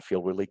 I don't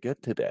feel really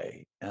good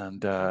today.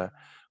 And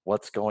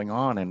what's going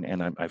on?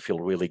 And I feel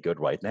really good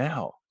right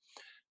now.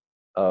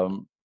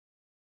 Um,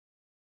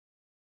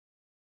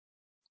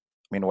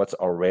 I mean, what's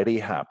already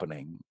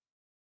happening,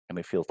 and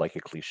it feels like a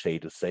cliche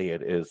to say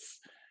it, is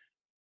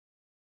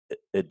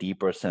a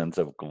deeper sense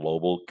of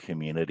global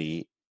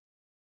community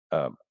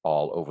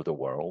all over the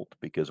world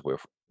because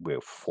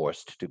we're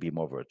forced to be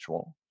more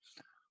virtual.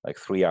 Like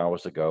 3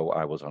 hours ago,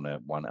 I was on a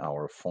 1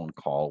 hour phone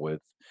call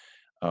with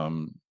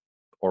um,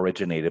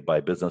 originated by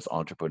business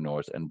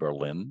entrepreneurs in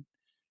Berlin.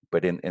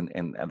 But in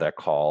that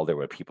call, there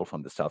were people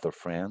from the south of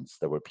France,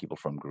 there were people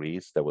from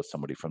Greece, there was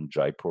somebody from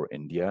Jaipur,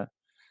 India,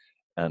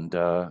 and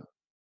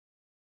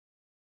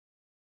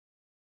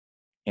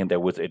there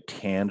was a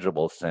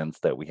tangible sense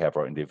that we have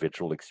our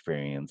individual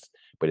experience,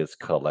 but it's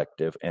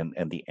collective, and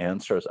the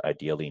answers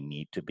ideally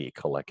need to be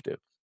collective.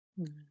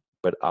 Mm.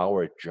 But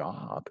our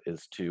job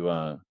is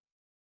to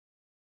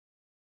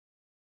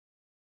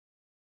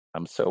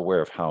I'm so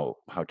aware of how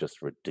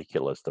just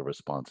ridiculous the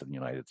response in the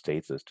United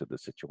States is to the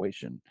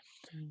situation,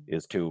 Mm.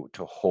 is to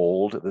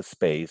hold the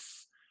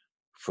space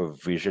for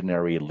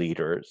visionary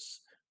leaders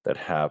that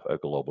have a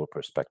global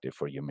perspective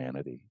for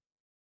humanity.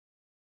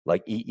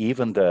 Like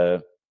even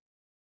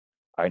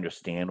I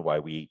understand why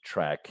we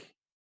track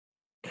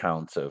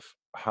counts of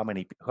how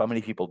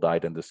many people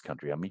died in this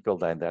country, how many people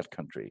died in that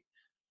country.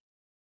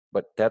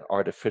 But that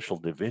artificial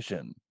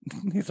division,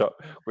 these are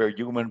we're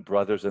human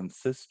brothers and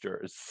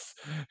sisters.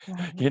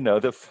 Right. You know,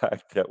 the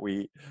fact that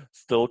we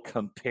still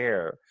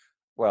compare.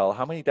 Well,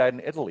 how many died in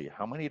Italy?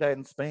 How many died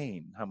in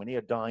Spain? How many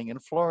are dying in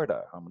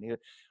Florida? How many? I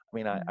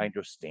mean, I Mm.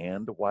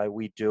 understand why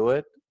we do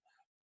it,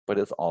 but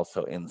it's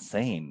also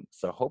insane.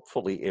 So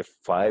hopefully, if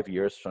 5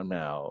 years from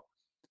now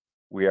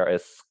we are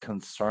as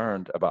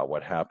concerned about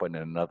what happened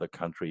in another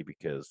country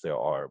because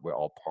we're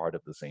all part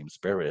of the same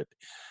spirit,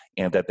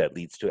 and that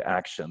leads to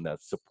action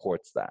that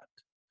supports that.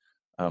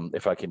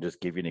 If I can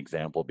just give you an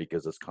example,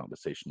 because this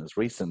conversation is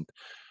recent,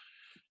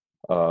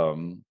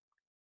 um,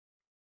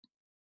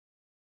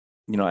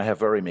 I have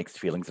very mixed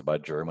feelings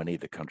about Germany,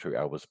 the country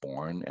I was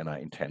born, and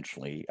I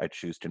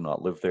choose to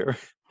not live there.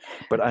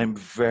 But I'm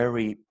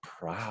very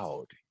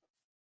proud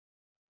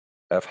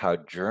of how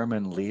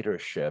German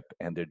leadership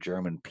and the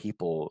German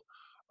people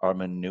are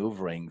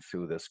maneuvering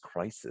through this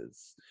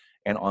crisis.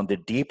 And on the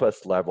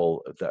deepest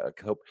level,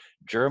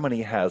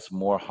 Germany has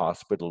more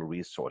hospital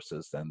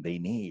resources than they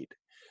need.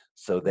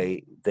 So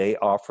they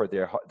offer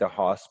their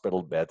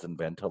hospital beds and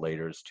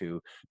ventilators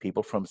to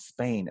people from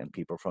Spain and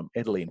people from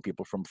Italy and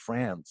people from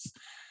France.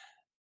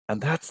 And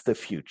that's the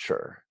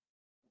future.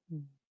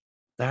 Mm.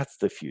 That's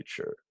the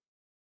future.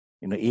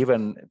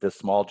 Even the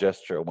small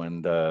gesture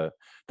when the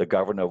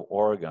governor of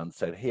Oregon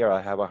said, "Here,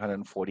 I have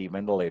 140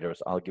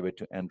 ventilators. I'll give it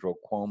to Andrew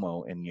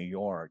Cuomo in New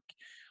York."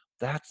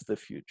 That's the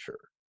future.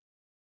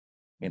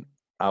 And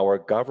our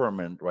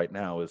government right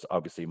now is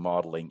obviously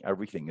modeling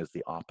everything as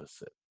the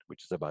opposite,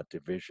 which is about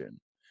division.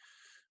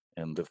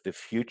 And the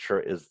future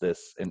is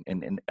this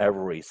in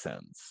every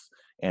sense.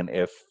 And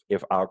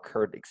if our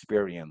current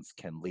experience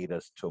can lead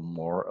us to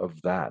more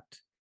of that,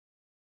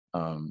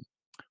 um,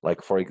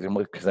 like for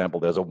example,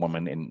 there's a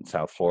woman in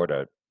South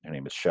Florida. Her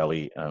name is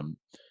Shelley.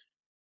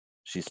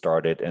 She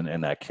started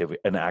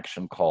an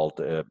action called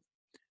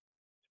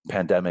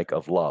Pandemic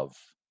of Love,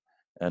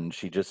 and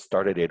she just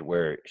started it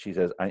where she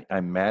says,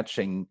 I'm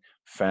matching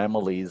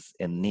families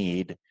in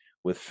need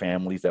with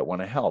families that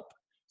want to help.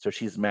 So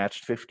she's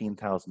matched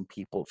 15,000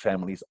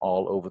 families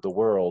all over the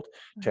world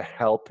to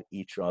help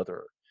each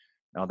other.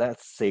 Now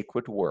that's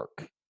sacred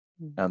work,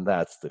 Mm. and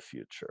that's the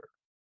future.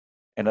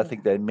 And I Yeah.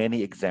 think there are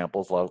many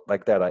examples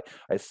like that.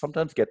 I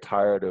sometimes get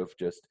tired of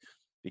just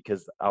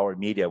because our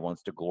media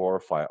wants to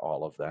glorify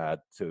all of that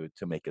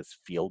to make us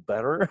feel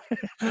better.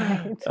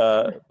 Right.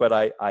 But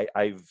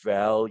I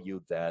value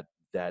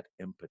that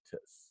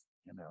impetus,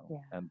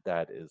 Yeah. and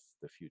that is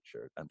the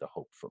future and the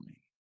hope for me.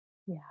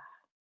 Yeah.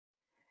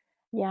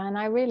 Yeah, and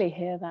I really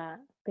hear that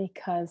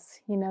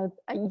because, you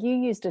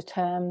used a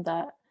term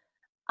that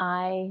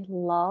I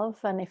love,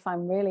 and if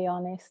I'm really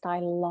honest, I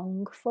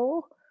long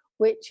for,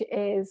 which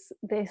is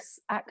this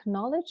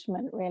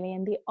acknowledgement, really,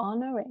 and the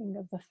honoring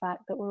of the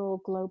fact that we're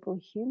all global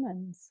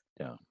humans.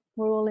 Yeah.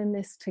 We're all in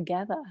this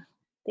together.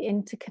 The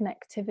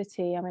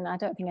interconnectivity. I mean, I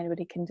don't think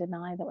anybody can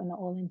deny that we're not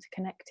all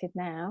interconnected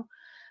now,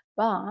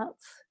 but,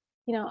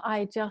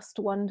 I just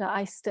wonder,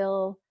 I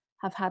still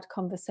have had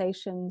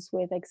conversations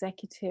with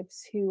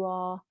executives who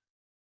are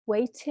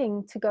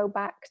waiting to go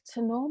back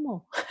to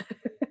normal.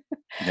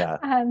 Yeah.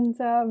 And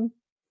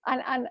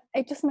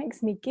it just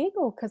makes me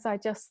giggle because I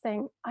just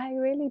think I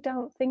really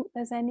don't think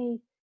there's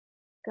any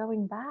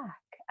going back.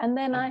 And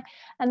then Yeah.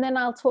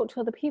 I'll talk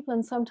to other people,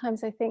 and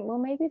sometimes I think, well,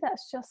 maybe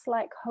that's just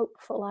like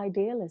hopeful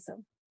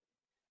idealism.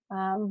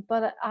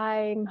 But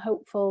I'm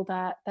hopeful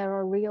that there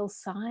are real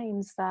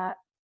signs that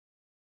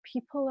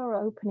people are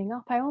opening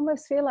up. I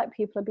almost feel like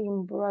people are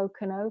being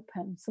broken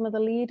open. Some of the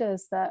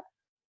leaders that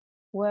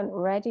weren't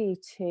ready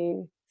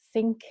to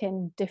think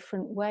in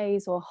different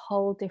ways or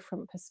hold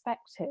different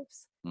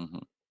perspectives Hmm.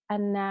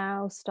 and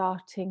now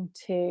starting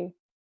to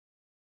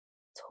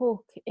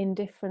talk in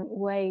different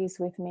ways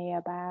with me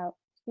about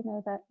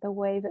that the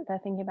way that they're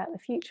thinking about the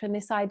future, and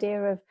this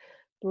idea of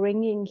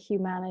bringing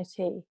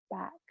humanity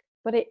back.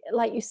 But it,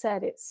 like you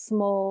said, it's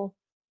small,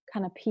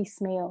 kind of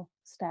piecemeal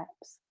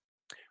steps.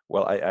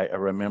 Well, I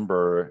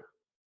remember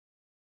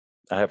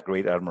I have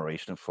great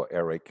admiration for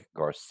Eric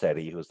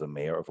Garcetti, who's the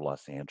mayor of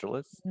Los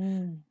Angeles.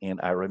 Mm. And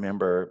I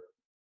remember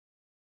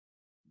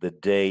the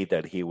day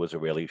that he was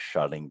really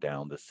shutting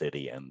down the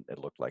city and it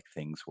looked like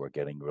things were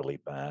getting really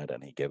bad.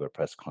 And he gave a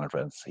press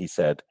conference. He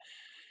said,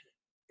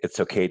 it's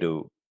okay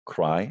to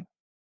cry,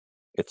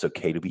 it's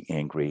okay to be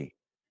angry,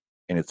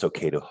 and it's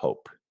okay to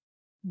hope.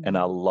 And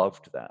I Mm.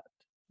 loved that.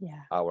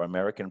 Yeah. Our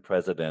American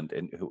president,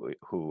 and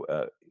who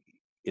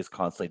is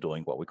constantly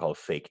doing what we call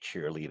fake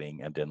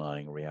cheerleading and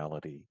denying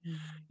reality. Mm.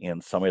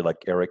 And somebody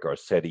like Eric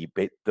Garcetti,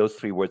 those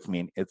three words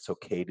mean it's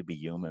okay to be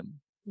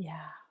human.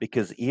 Yeah.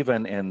 Because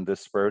even in the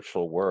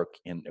spiritual work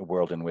in a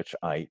world in which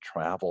I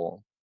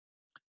travel,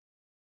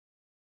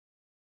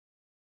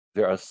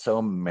 there are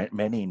so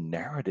many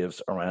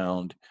narratives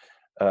around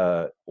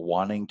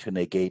wanting to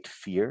negate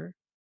fear.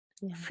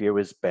 Yeah. Fear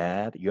is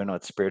bad. You're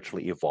not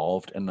spiritually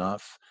evolved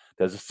enough.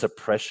 There's a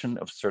suppression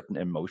of certain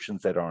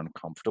emotions that are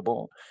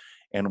uncomfortable.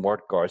 And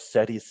what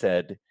Garcetti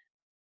said,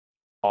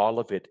 all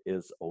of it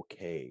is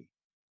okay.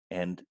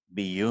 And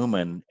be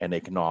human and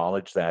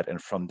acknowledge that. And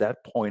from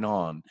that point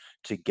on,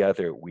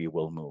 together we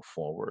will move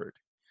forward.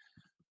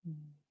 Mm.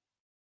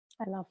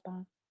 I love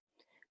that.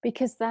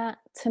 Because that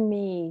to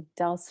me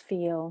does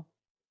feel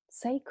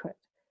sacred,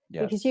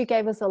 because you Yes.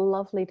 gave us a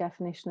lovely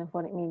definition of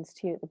what it means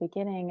to you at the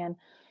beginning. And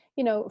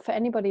for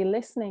anybody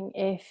listening,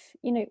 if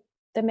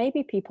there may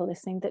be people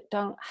listening that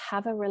don't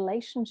have a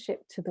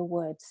relationship to the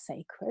word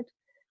sacred,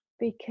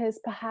 because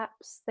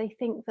perhaps they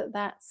think that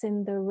that's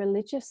in the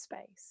religious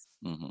space.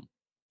 Hmm.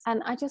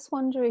 And I just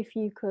wonder if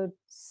you could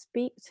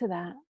speak to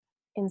that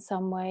in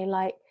some way,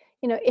 like,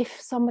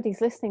 if somebody's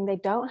listening, they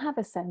don't have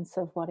a sense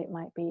of what it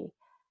might be,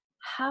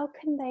 how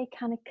can they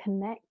kind of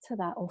connect to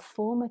that or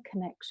form a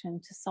connection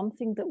to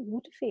something that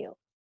would feel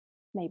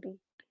maybe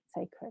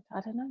sacred? I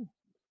don't know.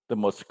 The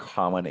most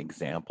common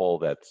example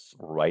that's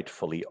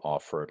rightfully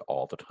offered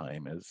all the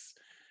time is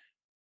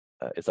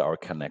our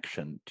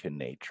connection to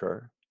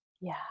nature.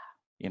 Yeah.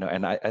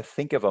 And I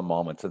think of a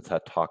moment since I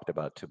talked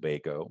about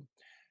Tobago,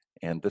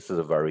 and this is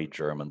a very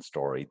German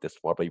story. This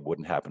probably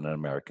wouldn't happen in an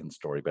American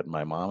story, but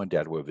my mom and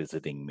dad were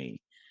visiting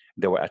me.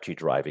 They were actually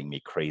driving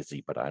me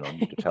crazy, but I don't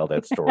need to tell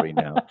that story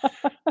now.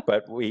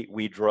 But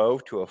we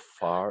drove to a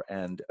far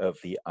end of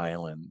the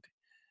island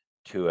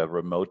to a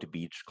remote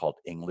beach called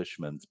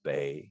Englishman's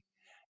Bay.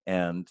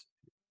 And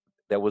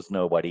there was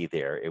nobody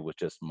there. It was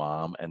just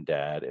mom and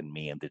dad and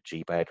me and the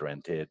Jeep I had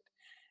rented.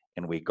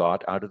 And we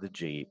got out of the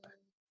Jeep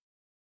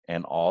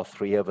and all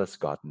three of us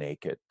got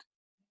naked.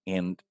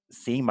 And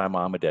seeing my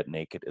mom and dad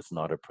naked is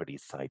not a pretty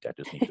sight. I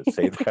just need to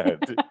say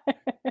that.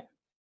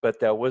 But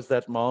there was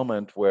that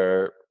moment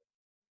where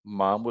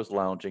mom was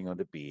lounging on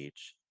the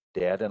beach,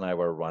 dad and I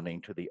were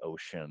running to the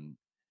ocean.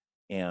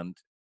 And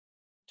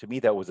to me,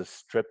 that was a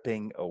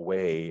stripping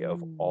away of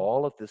Mm.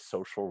 all of the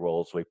social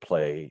roles we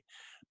play,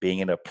 being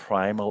in a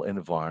primal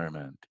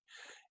environment.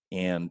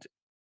 And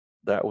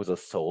that was a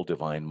soul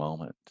divine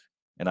moment.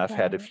 And I've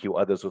had a Right. few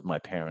others with my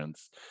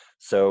parents.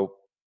 So,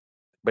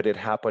 but it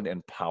happened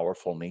in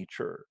powerful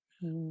nature.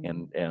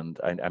 And Mm.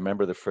 I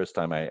remember the first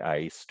time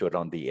I stood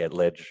on the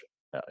ledge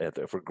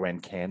for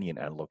Grand Canyon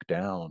and looked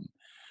down,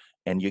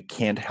 and you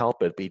can't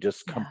help it be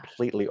just Yeah.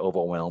 completely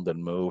overwhelmed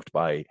and moved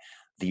by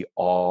the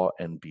awe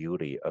and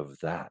beauty of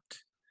that.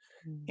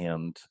 Mm.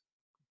 And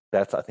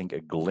that's, I think,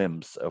 a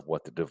glimpse of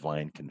what the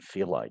divine can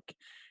feel like.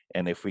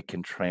 And if we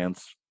can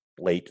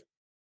translate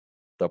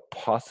the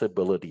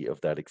possibility of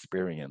that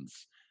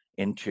experience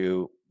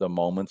into the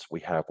moments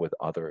we have with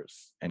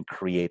others and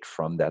create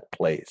from that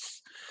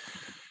place,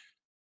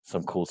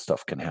 some cool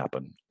stuff can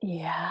happen.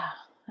 Yeah.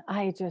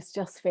 I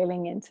just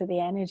feeling into the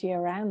energy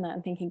around that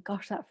and thinking,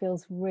 gosh, that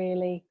feels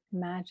really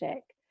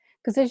magic.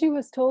 Because as you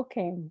was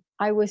talking,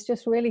 I was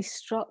just really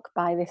struck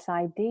by this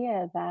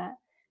idea that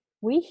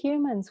we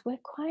humans, we're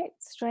quite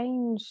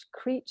strange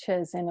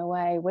creatures in a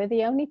way. We're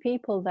the only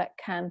people that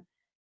can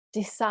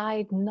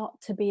decide not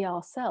to be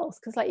ourselves.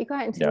 Because like you go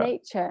out into Yeah.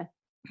 nature,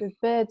 the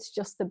bird's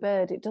just the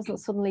bird. It doesn't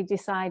suddenly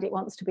decide it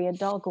wants to be a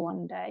dog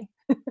one day.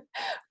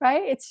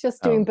 Right? It's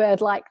just doing Um,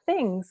 bird-like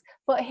things.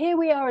 But here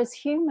we are as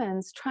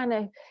humans trying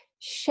to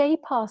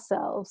shape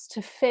ourselves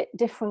to fit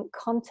different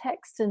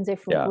contexts and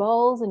different yeah.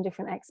 roles and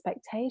different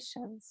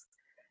expectations.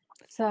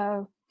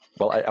 So,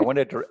 Well, I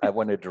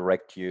want to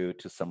direct you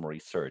to some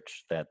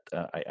research that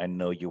I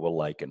know you will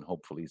like, and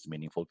hopefully is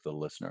meaningful to the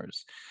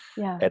listeners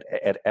yeah,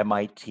 at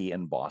MIT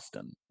in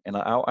Boston. And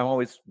I'm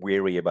always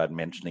weary about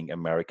mentioning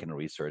American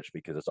research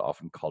because it's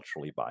often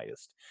culturally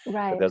biased. But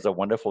right. there's a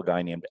wonderful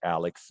guy named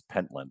Alex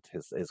Pentland.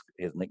 His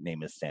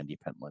nickname is Sandy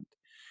Pentland,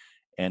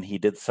 and he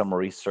did some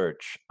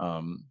research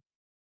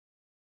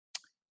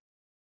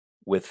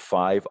with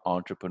 5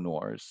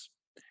 entrepreneurs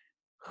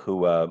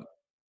who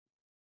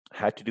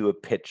had to do a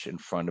pitch in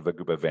front of a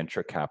group of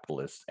venture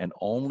capitalists, and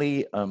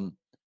only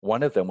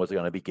one of them was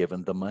going to be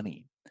given the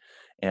money.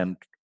 And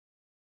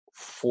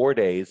 4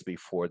 days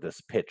before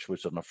this pitch,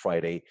 which was on a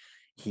Friday,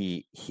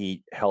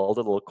 he held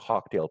a little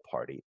cocktail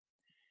party,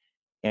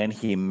 and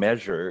he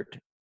measured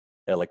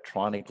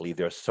electronically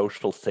their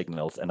social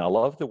signals. And I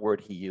love the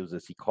word he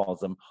uses. He calls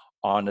them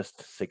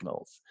honest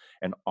signals.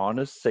 And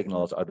honest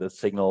signals are the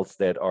signals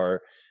that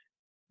are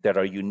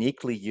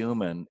uniquely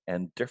human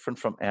and different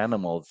from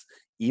animals,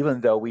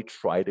 even though we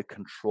try to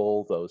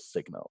control those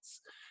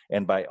signals.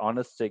 And by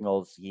honest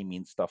signals, he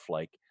means stuff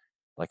like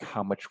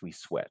how much we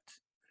sweat,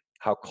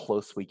 how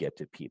close we get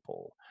to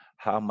people,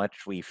 how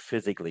much we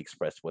physically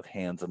express with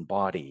hands and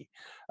body,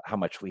 how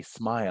much we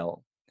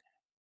smile.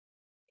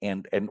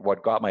 And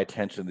what got my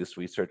attention, this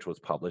research was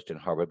published in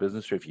Harvard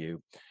Business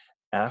Review.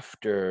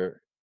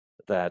 After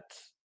that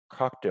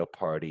cocktail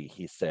party,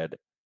 he said,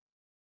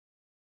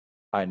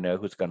 I know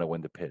who's going to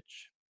win the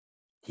pitch.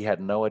 He had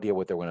no idea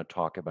what they were going to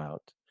talk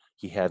about.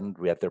 He hadn't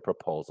read their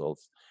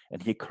proposals,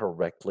 and he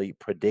correctly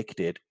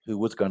predicted who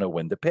was going to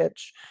win the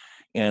pitch.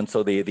 And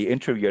so the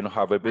interviewer in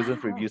Harvard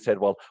Business Review Wow. said,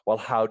 "Well,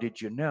 how did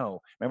you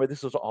know?" Remember,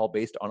 this was all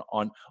based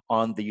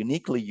on the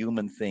uniquely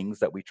human things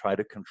that we try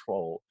to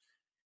control.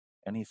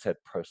 And he said,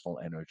 "Personal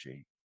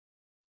energy.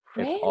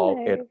 It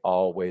Really?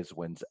 always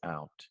wins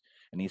out."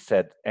 And he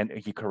said, and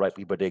he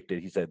correctly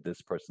predicted. He said,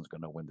 "This person's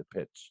going to win the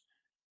pitch,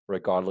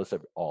 regardless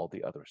of all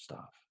the other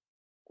stuff."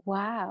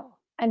 Wow.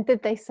 And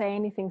did they say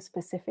anything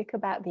specific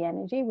about the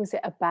energy? Was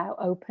it about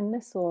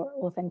openness or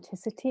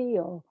authenticity,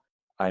 or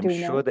do we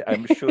know?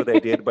 I'm sure they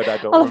did, but I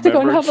don't I'll have to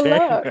go and remember, have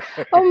a Jane.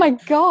 look. Oh my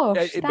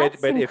gosh,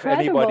 that's But if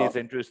anybody's incredible.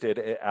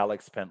 interested,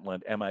 Alex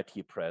Pentland,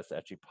 MIT Press,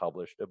 actually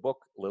published a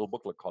little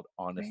booklet called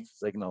Right. Honest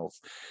Signals.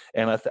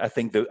 And I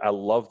think that I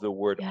love the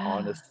word Yeah.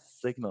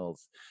 honest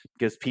signals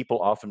because people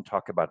often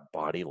talk about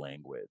body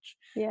language,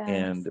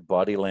 and Yes.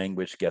 body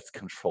language gets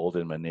controlled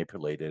and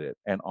manipulated.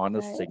 And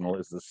honest Right. signal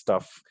is the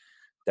stuff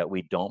that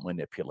we don't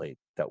manipulate,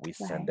 that we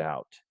send Right.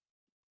 out.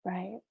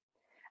 Right.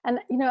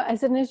 And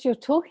as you're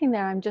talking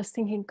there, I'm just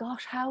thinking,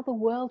 gosh, how the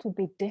world would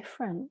be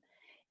different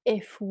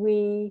if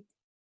we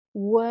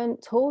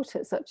weren't taught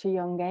at such a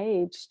young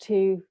age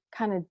to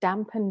kind of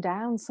dampen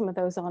down some of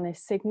those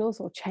honest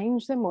signals or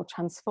change them or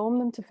transform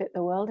them to fit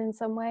the world in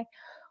some way.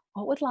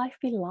 What would life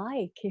be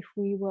like if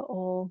we were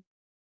all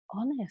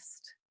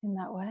honest in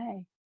that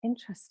way?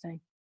 Interesting.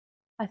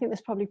 I think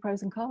there's probably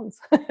pros and cons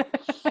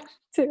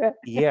to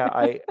Yeah,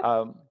 I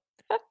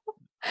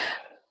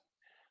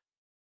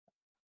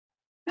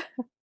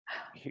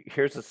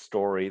here's a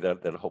story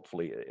that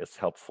hopefully is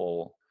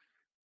helpful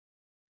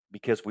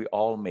because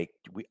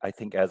I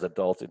think as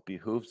adults it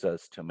behooves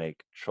us to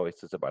make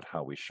choices about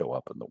how we show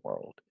up in the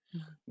world.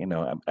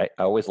 it. I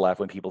always laugh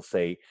when people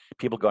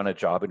go on a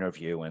job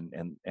interview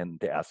and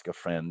they ask a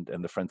friend,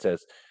 and the friend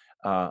says,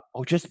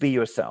 "Oh, just be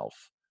yourself."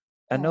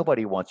 And Right.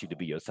 nobody wants you to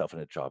be yourself in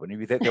a job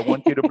interview. They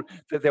want you to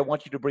they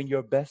want you to bring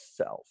your best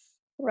self,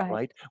 Right.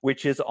 right?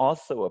 Which is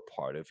also a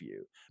part of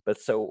you. But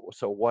so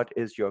what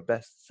is your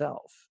best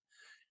self?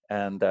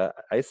 And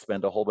I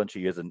spent a whole bunch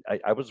of years, and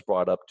I was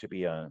brought up to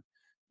be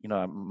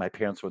my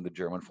parents were in the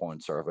German Foreign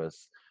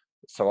Service,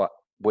 so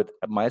with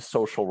my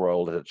social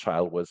role as a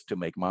child was to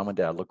make mom and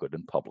dad look good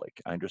in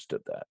public. I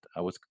understood that.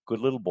 I was a good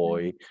little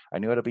boy. Right. I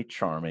knew how to be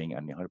charming. I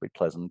knew how to be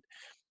pleasant,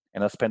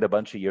 and I spent a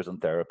bunch of years in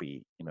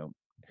therapy.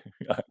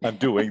 I'm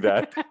doing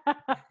that.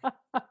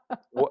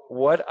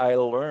 What I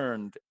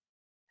learned,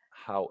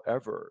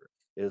 however,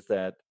 is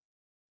that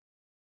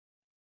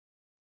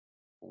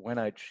when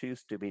I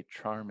choose to be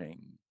charming,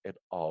 it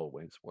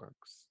always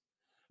works.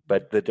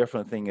 But the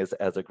different thing is,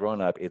 as a grown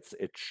up, it's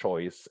a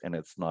choice and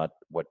it's not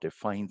what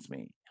defines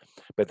me.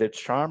 But the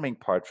charming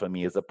part for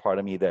me is a part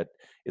of me that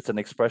it's an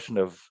expression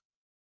of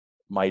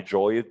my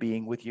joy of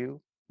being with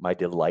you, my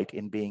delight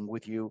in being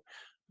with you,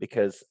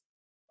 because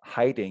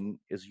hiding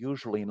is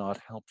usually not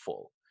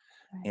helpful.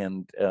 Right.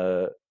 And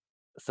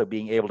so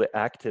being able to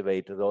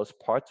activate those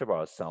parts of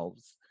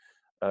ourselves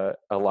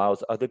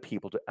allows other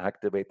people to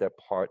activate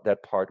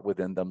that part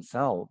within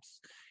themselves,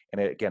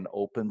 and it again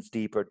opens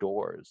deeper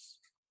doors.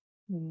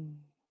 Mm.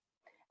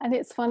 And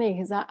it's funny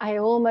because I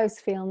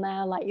almost feel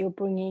now like you're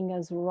bringing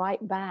us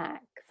right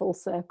back full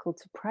circle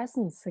to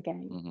presence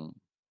again. Hmm.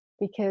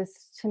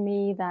 Because to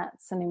me,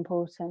 that's an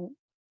important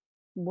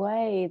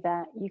way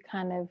that you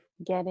kind of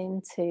get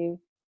into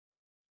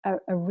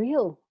a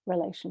real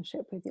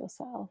relationship with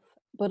yourself,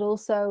 but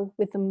also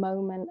with the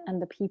moment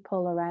and the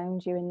people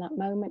around you in that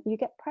moment. You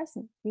get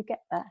present, you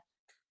get there.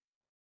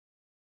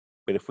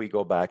 But if we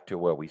go back to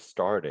where we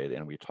started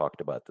and we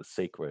talked about the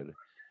sacred,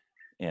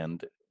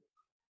 and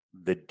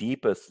the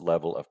deepest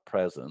level of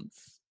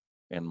presence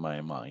in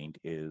my mind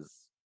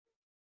is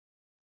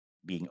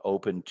being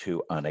open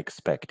to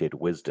unexpected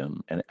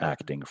wisdom and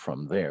acting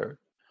from there.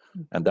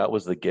 And Mhm. that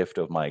was the gift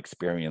of my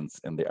experience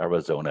in the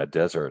Arizona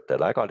desert,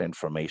 that I got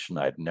information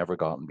I'd never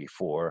gotten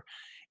before,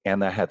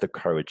 and I had the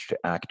courage to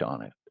act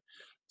on it.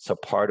 So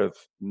part of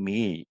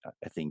me,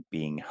 I think,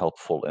 being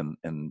helpful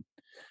in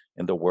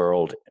the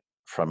world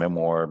from a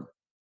more,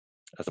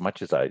 as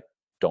much as I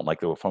don't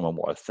like the word, from a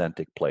more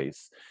authentic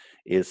place,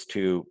 is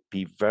to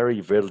be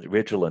very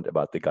vigilant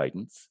about the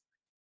guidance.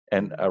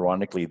 And Mm.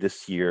 ironically,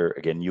 this year,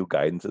 again, new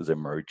guidance is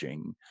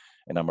emerging,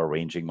 and I'm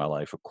arranging my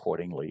life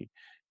accordingly.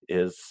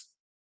 Is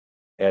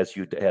as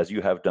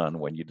you have done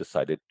when you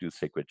decided to do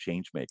Sacred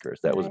Change Makers,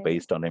 that was Right.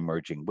 based on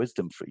emerging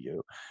wisdom for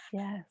you,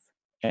 Yes.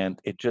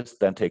 and it just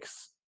then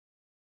takes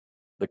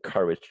the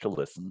courage to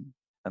listen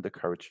and the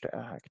courage to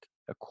act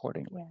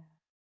accordingly. Yeah.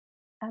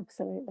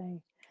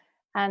 Absolutely.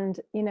 And,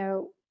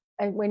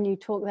 when you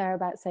talk there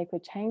about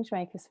sacred change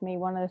makers, for me,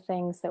 one of the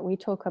things that we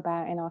talk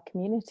about in our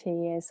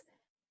community is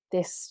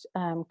this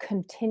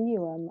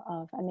continuum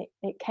of, and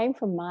it came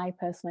from my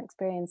personal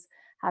experience,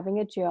 having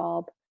a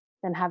job,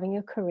 then having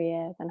a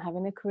career, then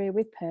having a career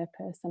with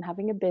purpose, and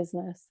having a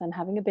business, and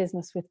having a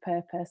business with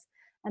purpose,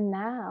 and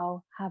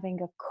now having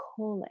a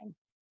calling.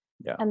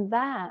 Yeah. And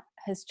that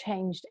has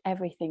changed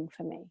everything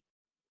for me.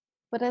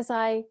 But as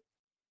I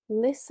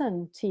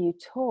listen to you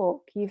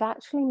talk, you've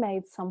actually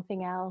made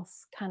something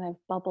else kind of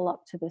bubble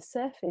up to the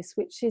surface,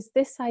 which is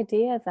this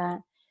idea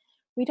that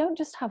we don't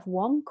just have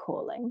one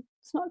calling.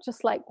 It's not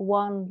just like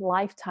one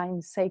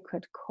lifetime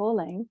sacred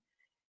calling,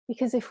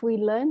 because if we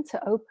learn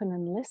to open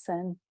and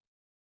listen,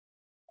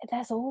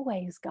 there's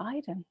always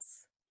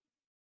guidance.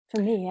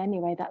 For me,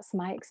 anyway, that's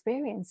my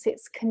experience.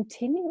 It's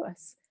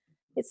continuous,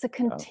 it's a uh,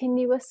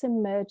 continuous,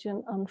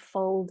 emergent,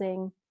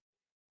 unfolding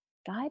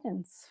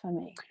guidance for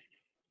me.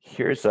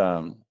 Here's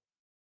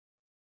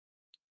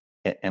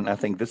and I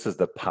think this is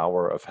the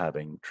power of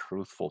having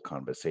truthful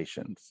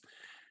conversations.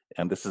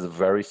 And this is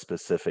very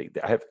specific.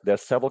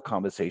 There's several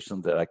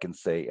conversations that I can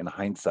say in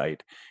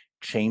hindsight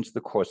changed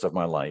the course of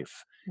my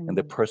life, and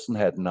the Mm. person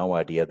had no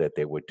idea that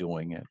they were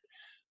doing it.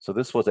 So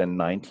this was in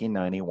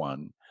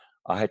 1991.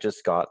 I had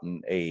just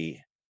gotten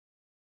a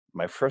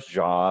my first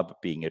job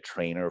being a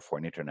trainer for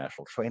an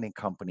international training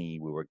company.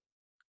 We were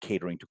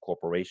catering to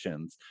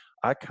corporations.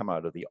 I come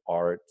out of the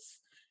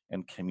arts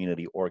and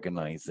community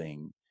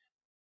organizing,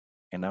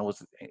 and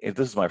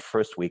this is my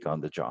first week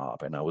on the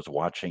job, and I was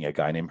watching a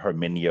guy named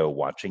Herminio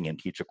watching him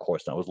teach a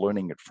course, and I was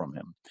learning it from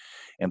him.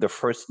 And the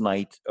first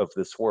night of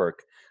this work,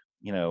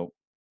 you know,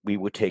 we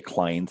would take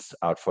clients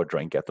out for a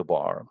drink at the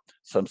bar.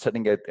 So I'm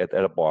sitting at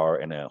a bar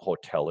in a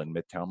hotel in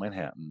Midtown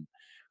Manhattan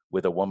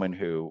with a woman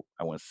who,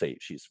 I want to say,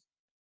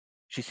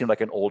 she seemed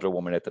like an older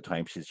woman at the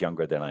time. She's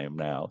younger than I am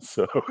now.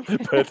 So,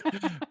 but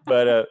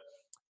but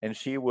and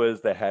she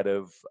was the head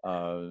of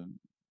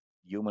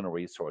human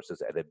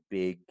resources at a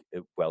big,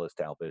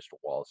 well-established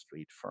Wall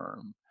Street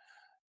firm.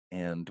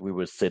 And we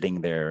were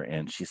sitting there,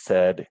 and she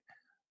said,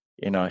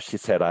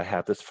 I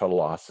have this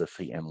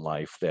philosophy in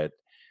life that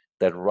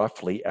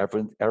roughly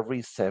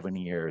every 7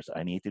 years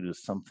I need to do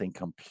something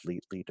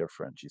completely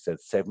different. She said,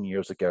 7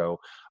 years ago,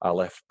 I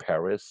left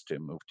Paris to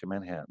move to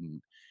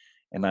Manhattan,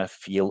 and I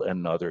feel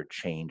another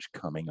change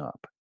coming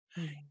up.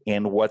 Mm.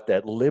 And what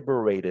that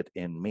liberated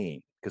in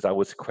me, because I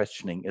was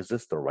questioning, is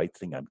this the right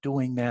thing I'm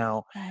doing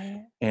now?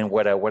 Right, And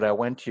what I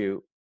went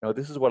to, no,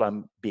 this is what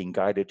I'm being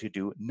guided to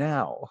do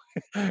now.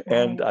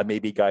 And right. I may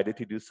be guided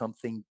to do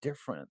something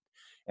different.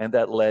 And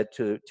that led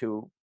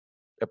to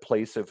a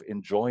place of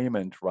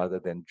enjoyment rather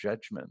than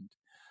judgment.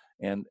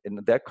 And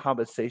that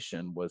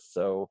conversation was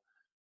so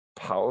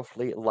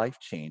powerfully life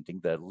changing.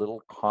 That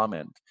little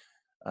comment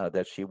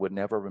that she would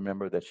never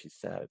remember that she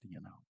said.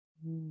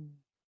 Mm.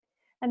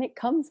 And it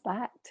comes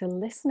back to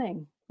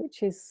listening,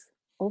 which is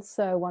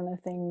also one of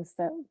the things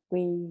that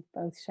we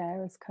both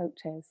share as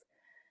coaches.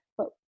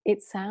 But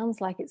it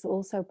sounds like it's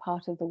also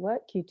part of the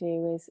work you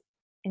do is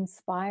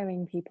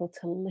inspiring people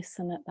to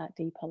listen at that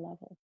deeper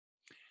level.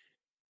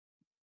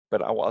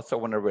 But I also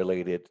want to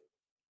relate it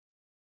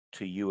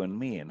to you and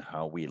me and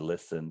how we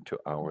listen to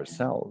Yeah.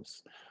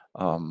 ourselves.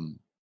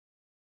 Um,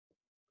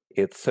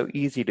 it's so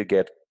easy to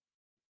get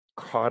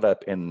caught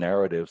up in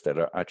narratives that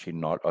are actually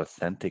not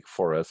authentic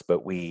for us,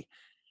 but we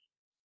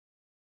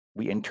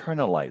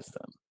internalize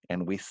them.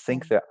 and we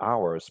think they're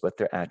ours, but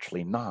they're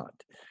actually not.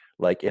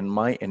 Like in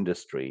my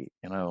industry,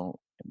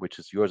 which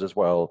is yours as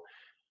well,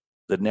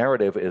 the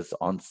narrative is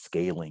on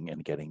scaling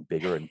and getting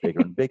bigger and bigger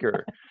and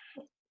bigger.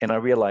 And I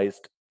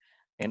realized,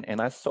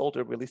 and I sold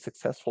a really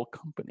successful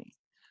company.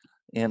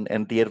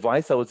 And the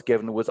advice I was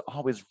given was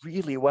always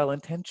really well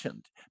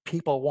intentioned.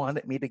 People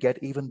wanted me to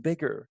get even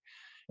bigger.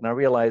 And I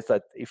realized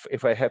that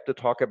if I have to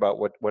talk about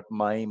what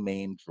my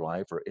main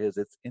driver is,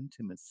 it's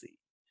intimacy,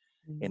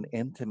 and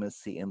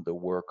intimacy in the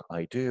work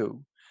I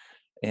do,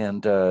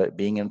 and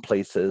being in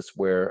places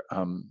where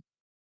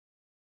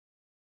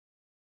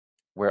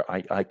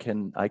I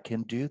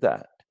can do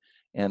that,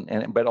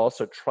 and but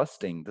also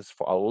trusting this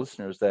for our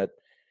listeners, that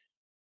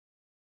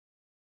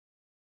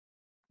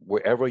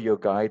wherever you're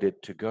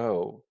guided to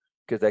go,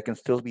 because that can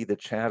still be the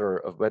chatter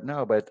of,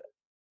 but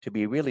to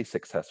be really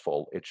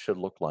successful, it should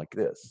look like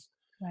this.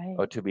 Right.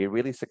 Or to be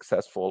really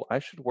successful, I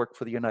should work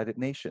for the United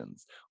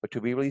Nations. Or to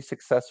be really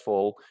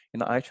successful,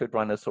 I should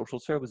run a social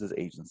services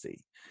agency.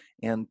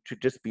 And to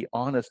just be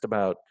honest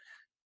about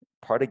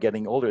part of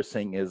getting older,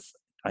 saying is,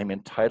 I'm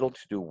entitled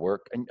to do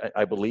work. And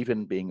I believe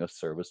in being of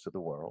service to the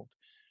world,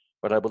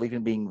 but I believe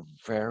in being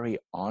very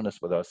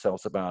honest with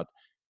ourselves about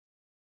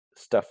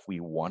stuff we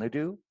want to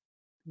do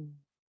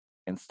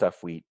and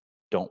stuff we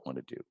don't want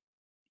to do,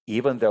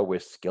 even though we're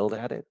skilled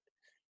at it,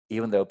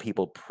 even though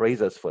people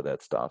praise us for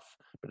that stuff,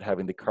 but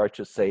having the courage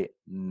to say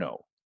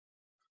no.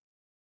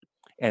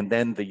 And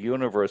then the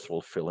universe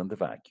will fill in the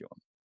vacuum.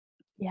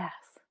 Yes.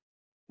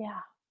 Yeah.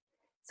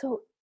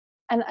 So,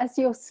 and as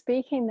you're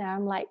speaking there,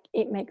 I'm like,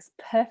 it makes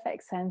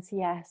perfect sense.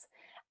 Yes.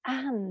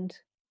 And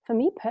for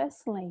me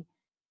personally,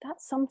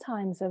 that's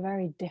sometimes a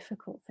very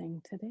difficult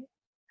thing to do.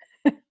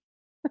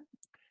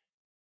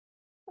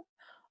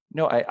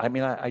 No, I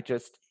mean, I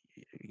just,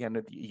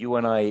 again, you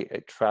and I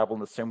travel in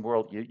the same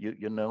world.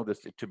 You know this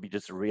to be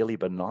just really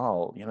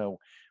banal.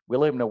 We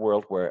live in a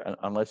world where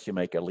unless you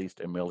make at least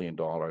 $1 million,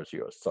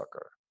 you're a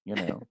sucker.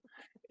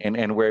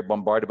 And we're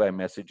bombarded by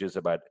messages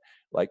about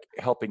like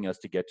helping us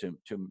to get to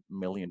 $1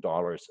 million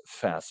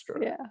faster.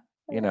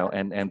 Yeah.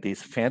 And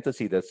these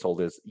fantasy that's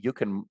sold is you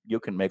can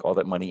make all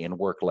that money and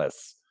work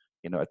less,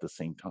 at the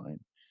same time.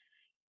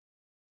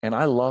 And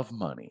I love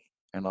money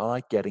and I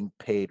like getting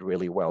paid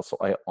really well, so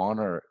I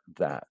honor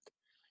that.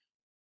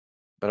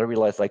 But I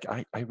realized, like,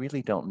 I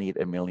really don't need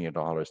 $1 million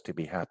to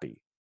be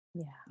happy.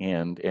 Yeah.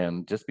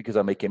 And just because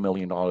I make $1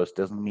 million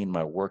doesn't mean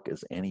my work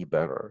is any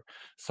better.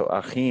 So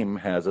Achim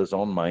has his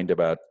own mind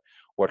about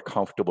what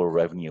comfortable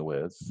revenue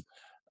is,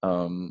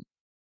 and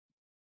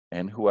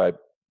who I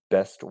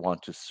best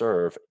want to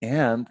serve,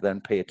 and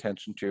then pay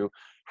attention to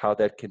how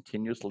that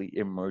continuously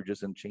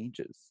emerges and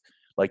changes.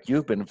 Like,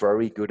 you've been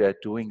very good at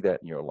doing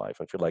that in your life.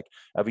 I feel like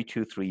every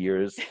 2-3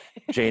 years,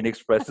 Jane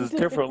expresses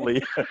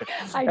differently.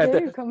 I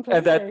do completely.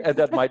 And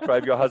that might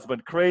drive your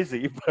husband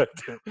crazy, but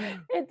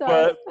It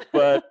does.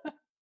 but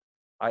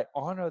I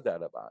honor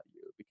that about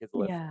you, because it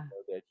lets me Yeah.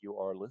 know that you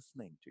are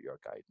listening to your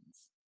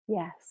guidance.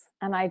 Yes,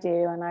 and I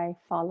do, and I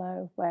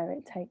follow where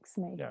it takes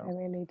me. Yeah. I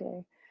really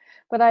do.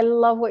 But I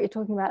love what you're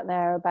talking about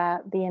there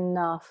about the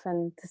enough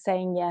and the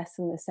saying yes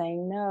and the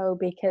saying no,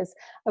 because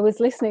I was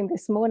listening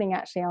this morning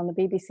actually on the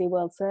BBC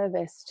World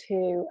Service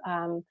to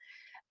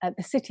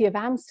the city of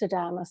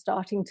Amsterdam are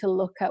starting to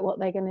look at what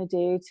they're going to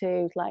do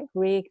to like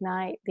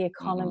reignite the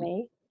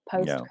economy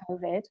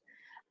post-COVID.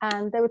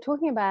 And they were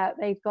talking about,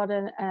 they've got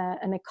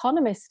an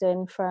economist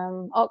in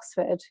from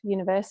Oxford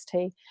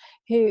University,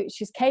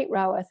 she's Kate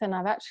Raworth, and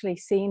I've actually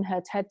seen her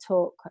TED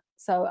talk,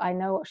 so I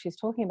know what she's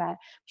talking about.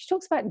 She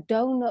talks about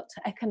donut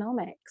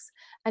economics,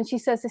 and she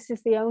says this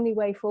is the only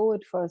way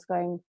forward for us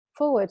going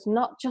forward,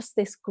 not just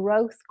this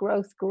growth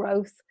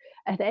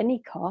at any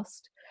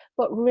cost,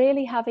 but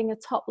really having a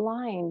top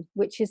line,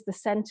 which is the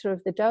center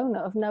of the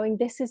donut, of knowing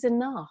this is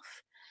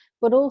enough,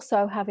 but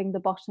also having the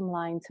bottom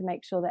line to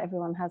make sure that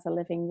everyone has a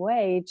living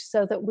wage,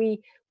 so that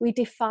we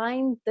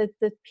define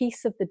the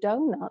piece of the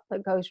donut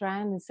that goes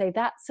around and say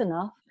that's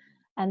enough,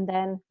 and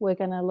then we're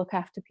going to look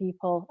after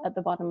people at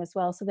the bottom as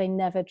well, so they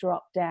never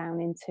drop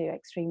down into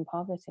extreme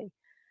poverty.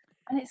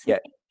 And it's an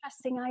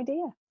interesting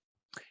idea.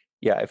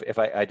 Yeah, if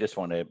I just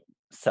want to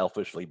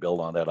selfishly build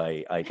on that,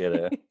 I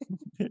did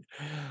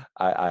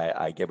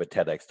I gave a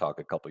TEDx talk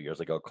a couple of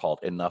years ago called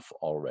 "Enough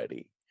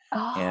Already,"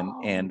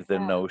 and the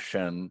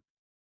notion.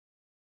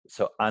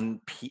 So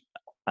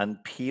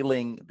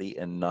unpeeling the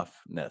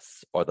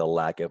enoughness or the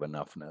lack of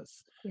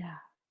enoughness,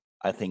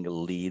 I think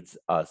leads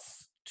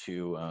us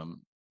to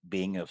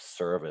being of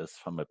service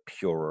from a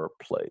purer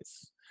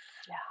place.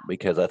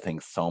 Because I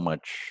think so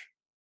much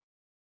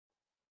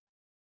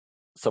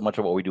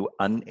of what we do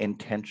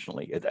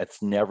unintentionally,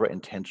 it's never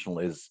intentional,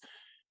 is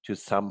to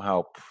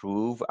somehow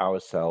prove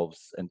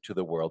ourselves and to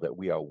the world that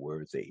we are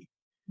worthy.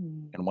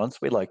 And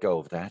once we let go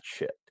of that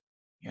shit,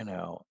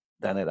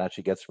 then it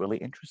actually gets really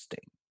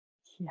interesting.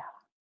 Yeah.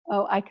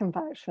 Oh, I can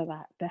vouch for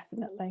that.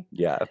 Definitely.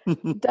 Yeah.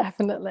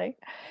 Definitely.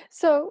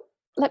 So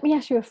let me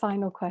ask you a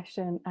final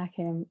question,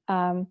 Achim.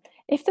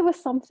 If there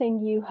was something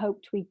you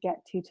hoped we'd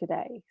get to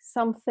today,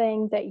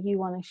 something that you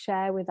want to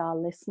share with our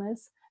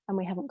listeners and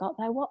we haven't got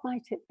there, what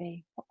might it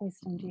be? What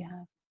wisdom do you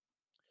have?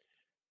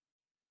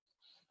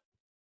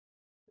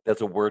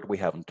 There's a word we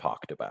haven't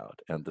talked about,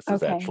 and this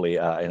is Okay. actually,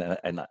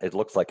 and it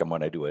looks like I'm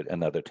going to do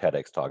another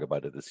TEDx talk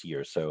about it this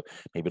year, so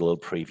maybe a little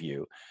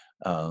preview.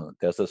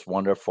 There's this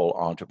wonderful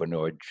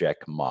entrepreneur, Jack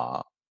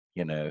Ma,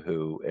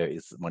 who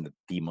is one of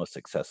the most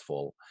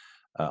successful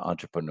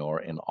entrepreneur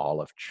in all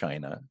of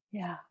China.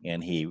 Yeah.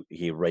 And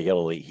he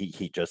regularly,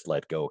 he just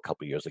let go a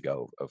couple of years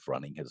ago of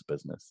running his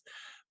business.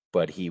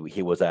 But he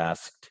was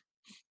asked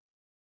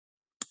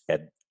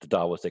at the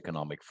Davos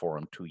Economic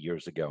Forum 2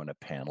 years ago in a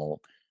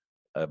panel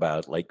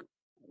about like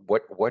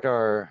what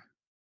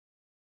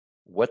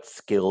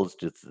skills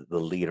does the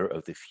leader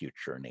of the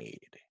future need?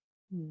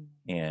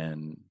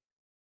 And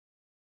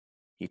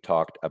he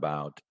talked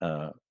about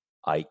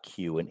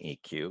IQ and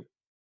EQ,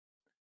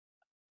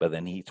 but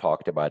then he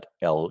talked about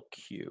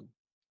LQ,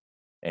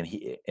 and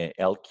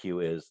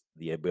LQ is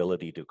the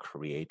ability to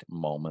create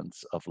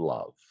moments of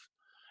love.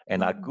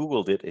 And I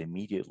Googled it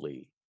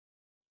immediately,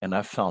 and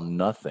I found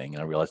nothing,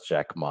 and I realized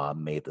Jack Ma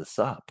made this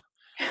up.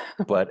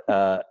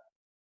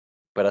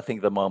 But I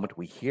think the moment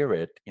we hear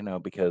it,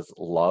 because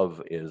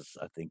love is,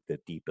 I think, the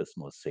deepest,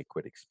 most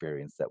sacred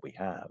experience that we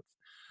have.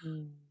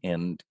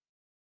 And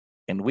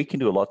we can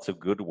do lots of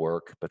good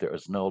work, but there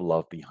is no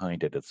love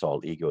behind it. It's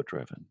all ego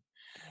driven.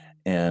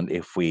 And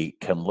if we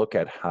can look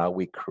at how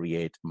we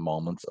create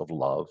moments of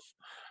love,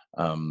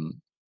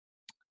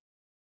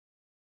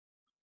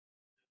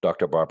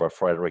 Dr. Barbara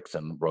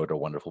Fredrickson wrote a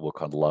wonderful book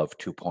called Love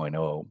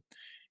 2.0.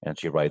 And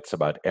she writes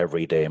about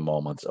everyday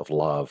moments of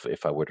love.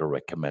 If I were to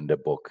recommend a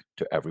book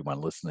to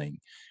everyone listening,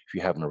 if you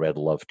haven't read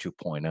Love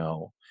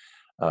 2.0,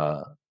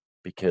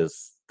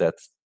 because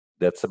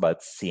that's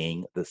about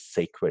seeing the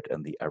sacred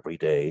and the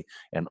everyday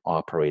and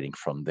operating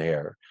from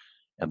there.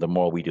 And the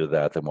more we do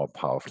that, the more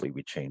powerfully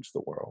we change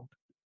the world.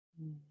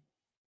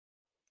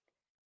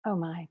 Oh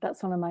my,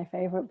 that's one of my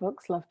favorite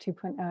books, Love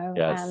 2.0.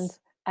 Yes. And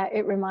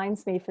it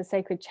reminds me, for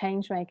Sacred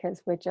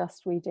Changemakers, we're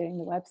just redoing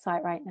the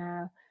website right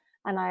now.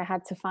 And I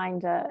had to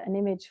find an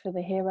image for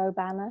the hero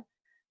banner.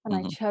 And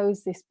I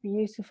chose this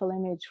beautiful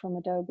image from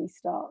Adobe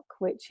Stock,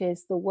 which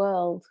is the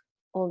world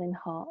all in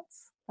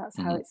hearts. That's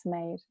how it's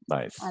made.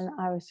 Nice. And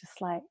I was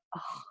just like,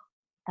 oh,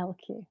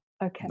 LQ.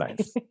 Okay.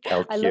 Nice.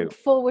 LQ. I look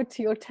forward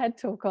to your TED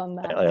Talk on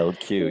that.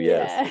 LQ,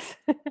 yes.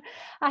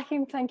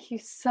 Achim, thank you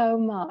so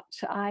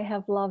much. I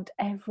have loved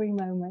every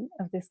moment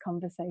of this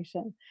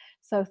conversation.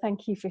 So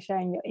thank you for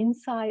sharing your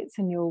insights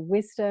and your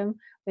wisdom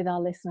with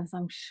our listeners.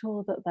 I'm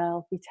sure that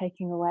they'll be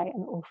taking away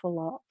an awful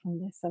lot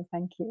from this. So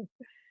thank you.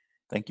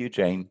 Thank you,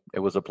 Jane. It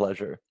was a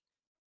pleasure.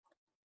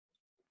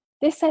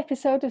 This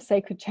episode of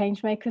Sacred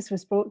Changemakers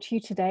was brought to you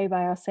today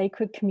by our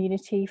sacred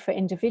community for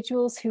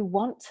individuals who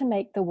want to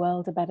make the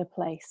world a better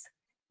place.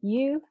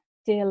 You,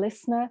 dear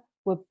listener,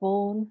 were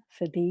born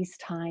for these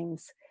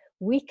times.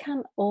 We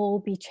can all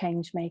be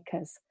change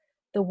makers.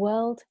 The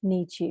world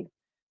needs you,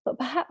 but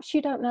perhaps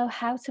you don't know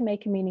how to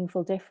make a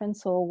meaningful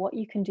difference or what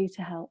you can do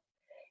to help.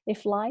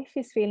 If life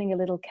is feeling a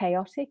little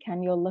chaotic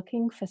and you're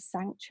looking for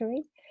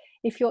sanctuary,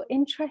 if you're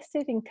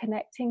interested in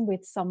connecting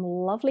with some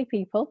lovely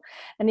people,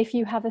 and if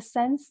you have a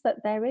sense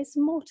that there is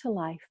more to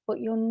life, but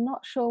you're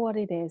not sure what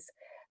it is,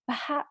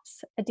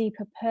 perhaps a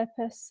deeper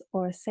purpose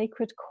or a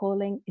sacred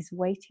calling is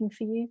waiting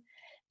for you,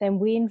 then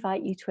we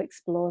invite you to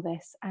explore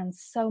this and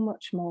so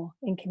much more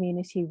in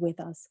community with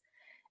us.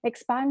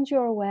 Expand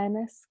your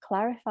awareness,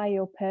 clarify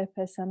your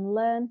purpose, and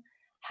learn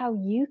how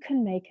you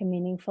can make a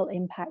meaningful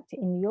impact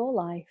in your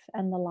life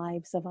and the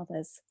lives of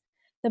others.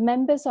 The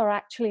members are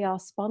actually our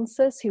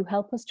sponsors who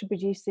help us to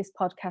produce this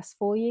podcast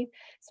for you.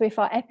 So if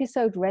our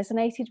episode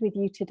resonated with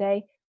you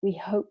today, we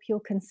hope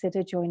you'll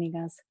consider joining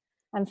us.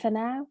 And for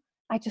now,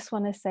 I just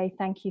want to say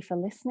thank you for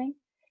listening.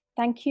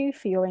 Thank you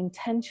for your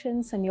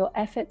intentions and your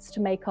efforts to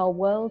make our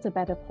world a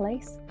better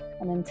place.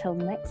 And until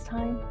next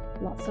time,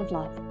 lots of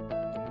love.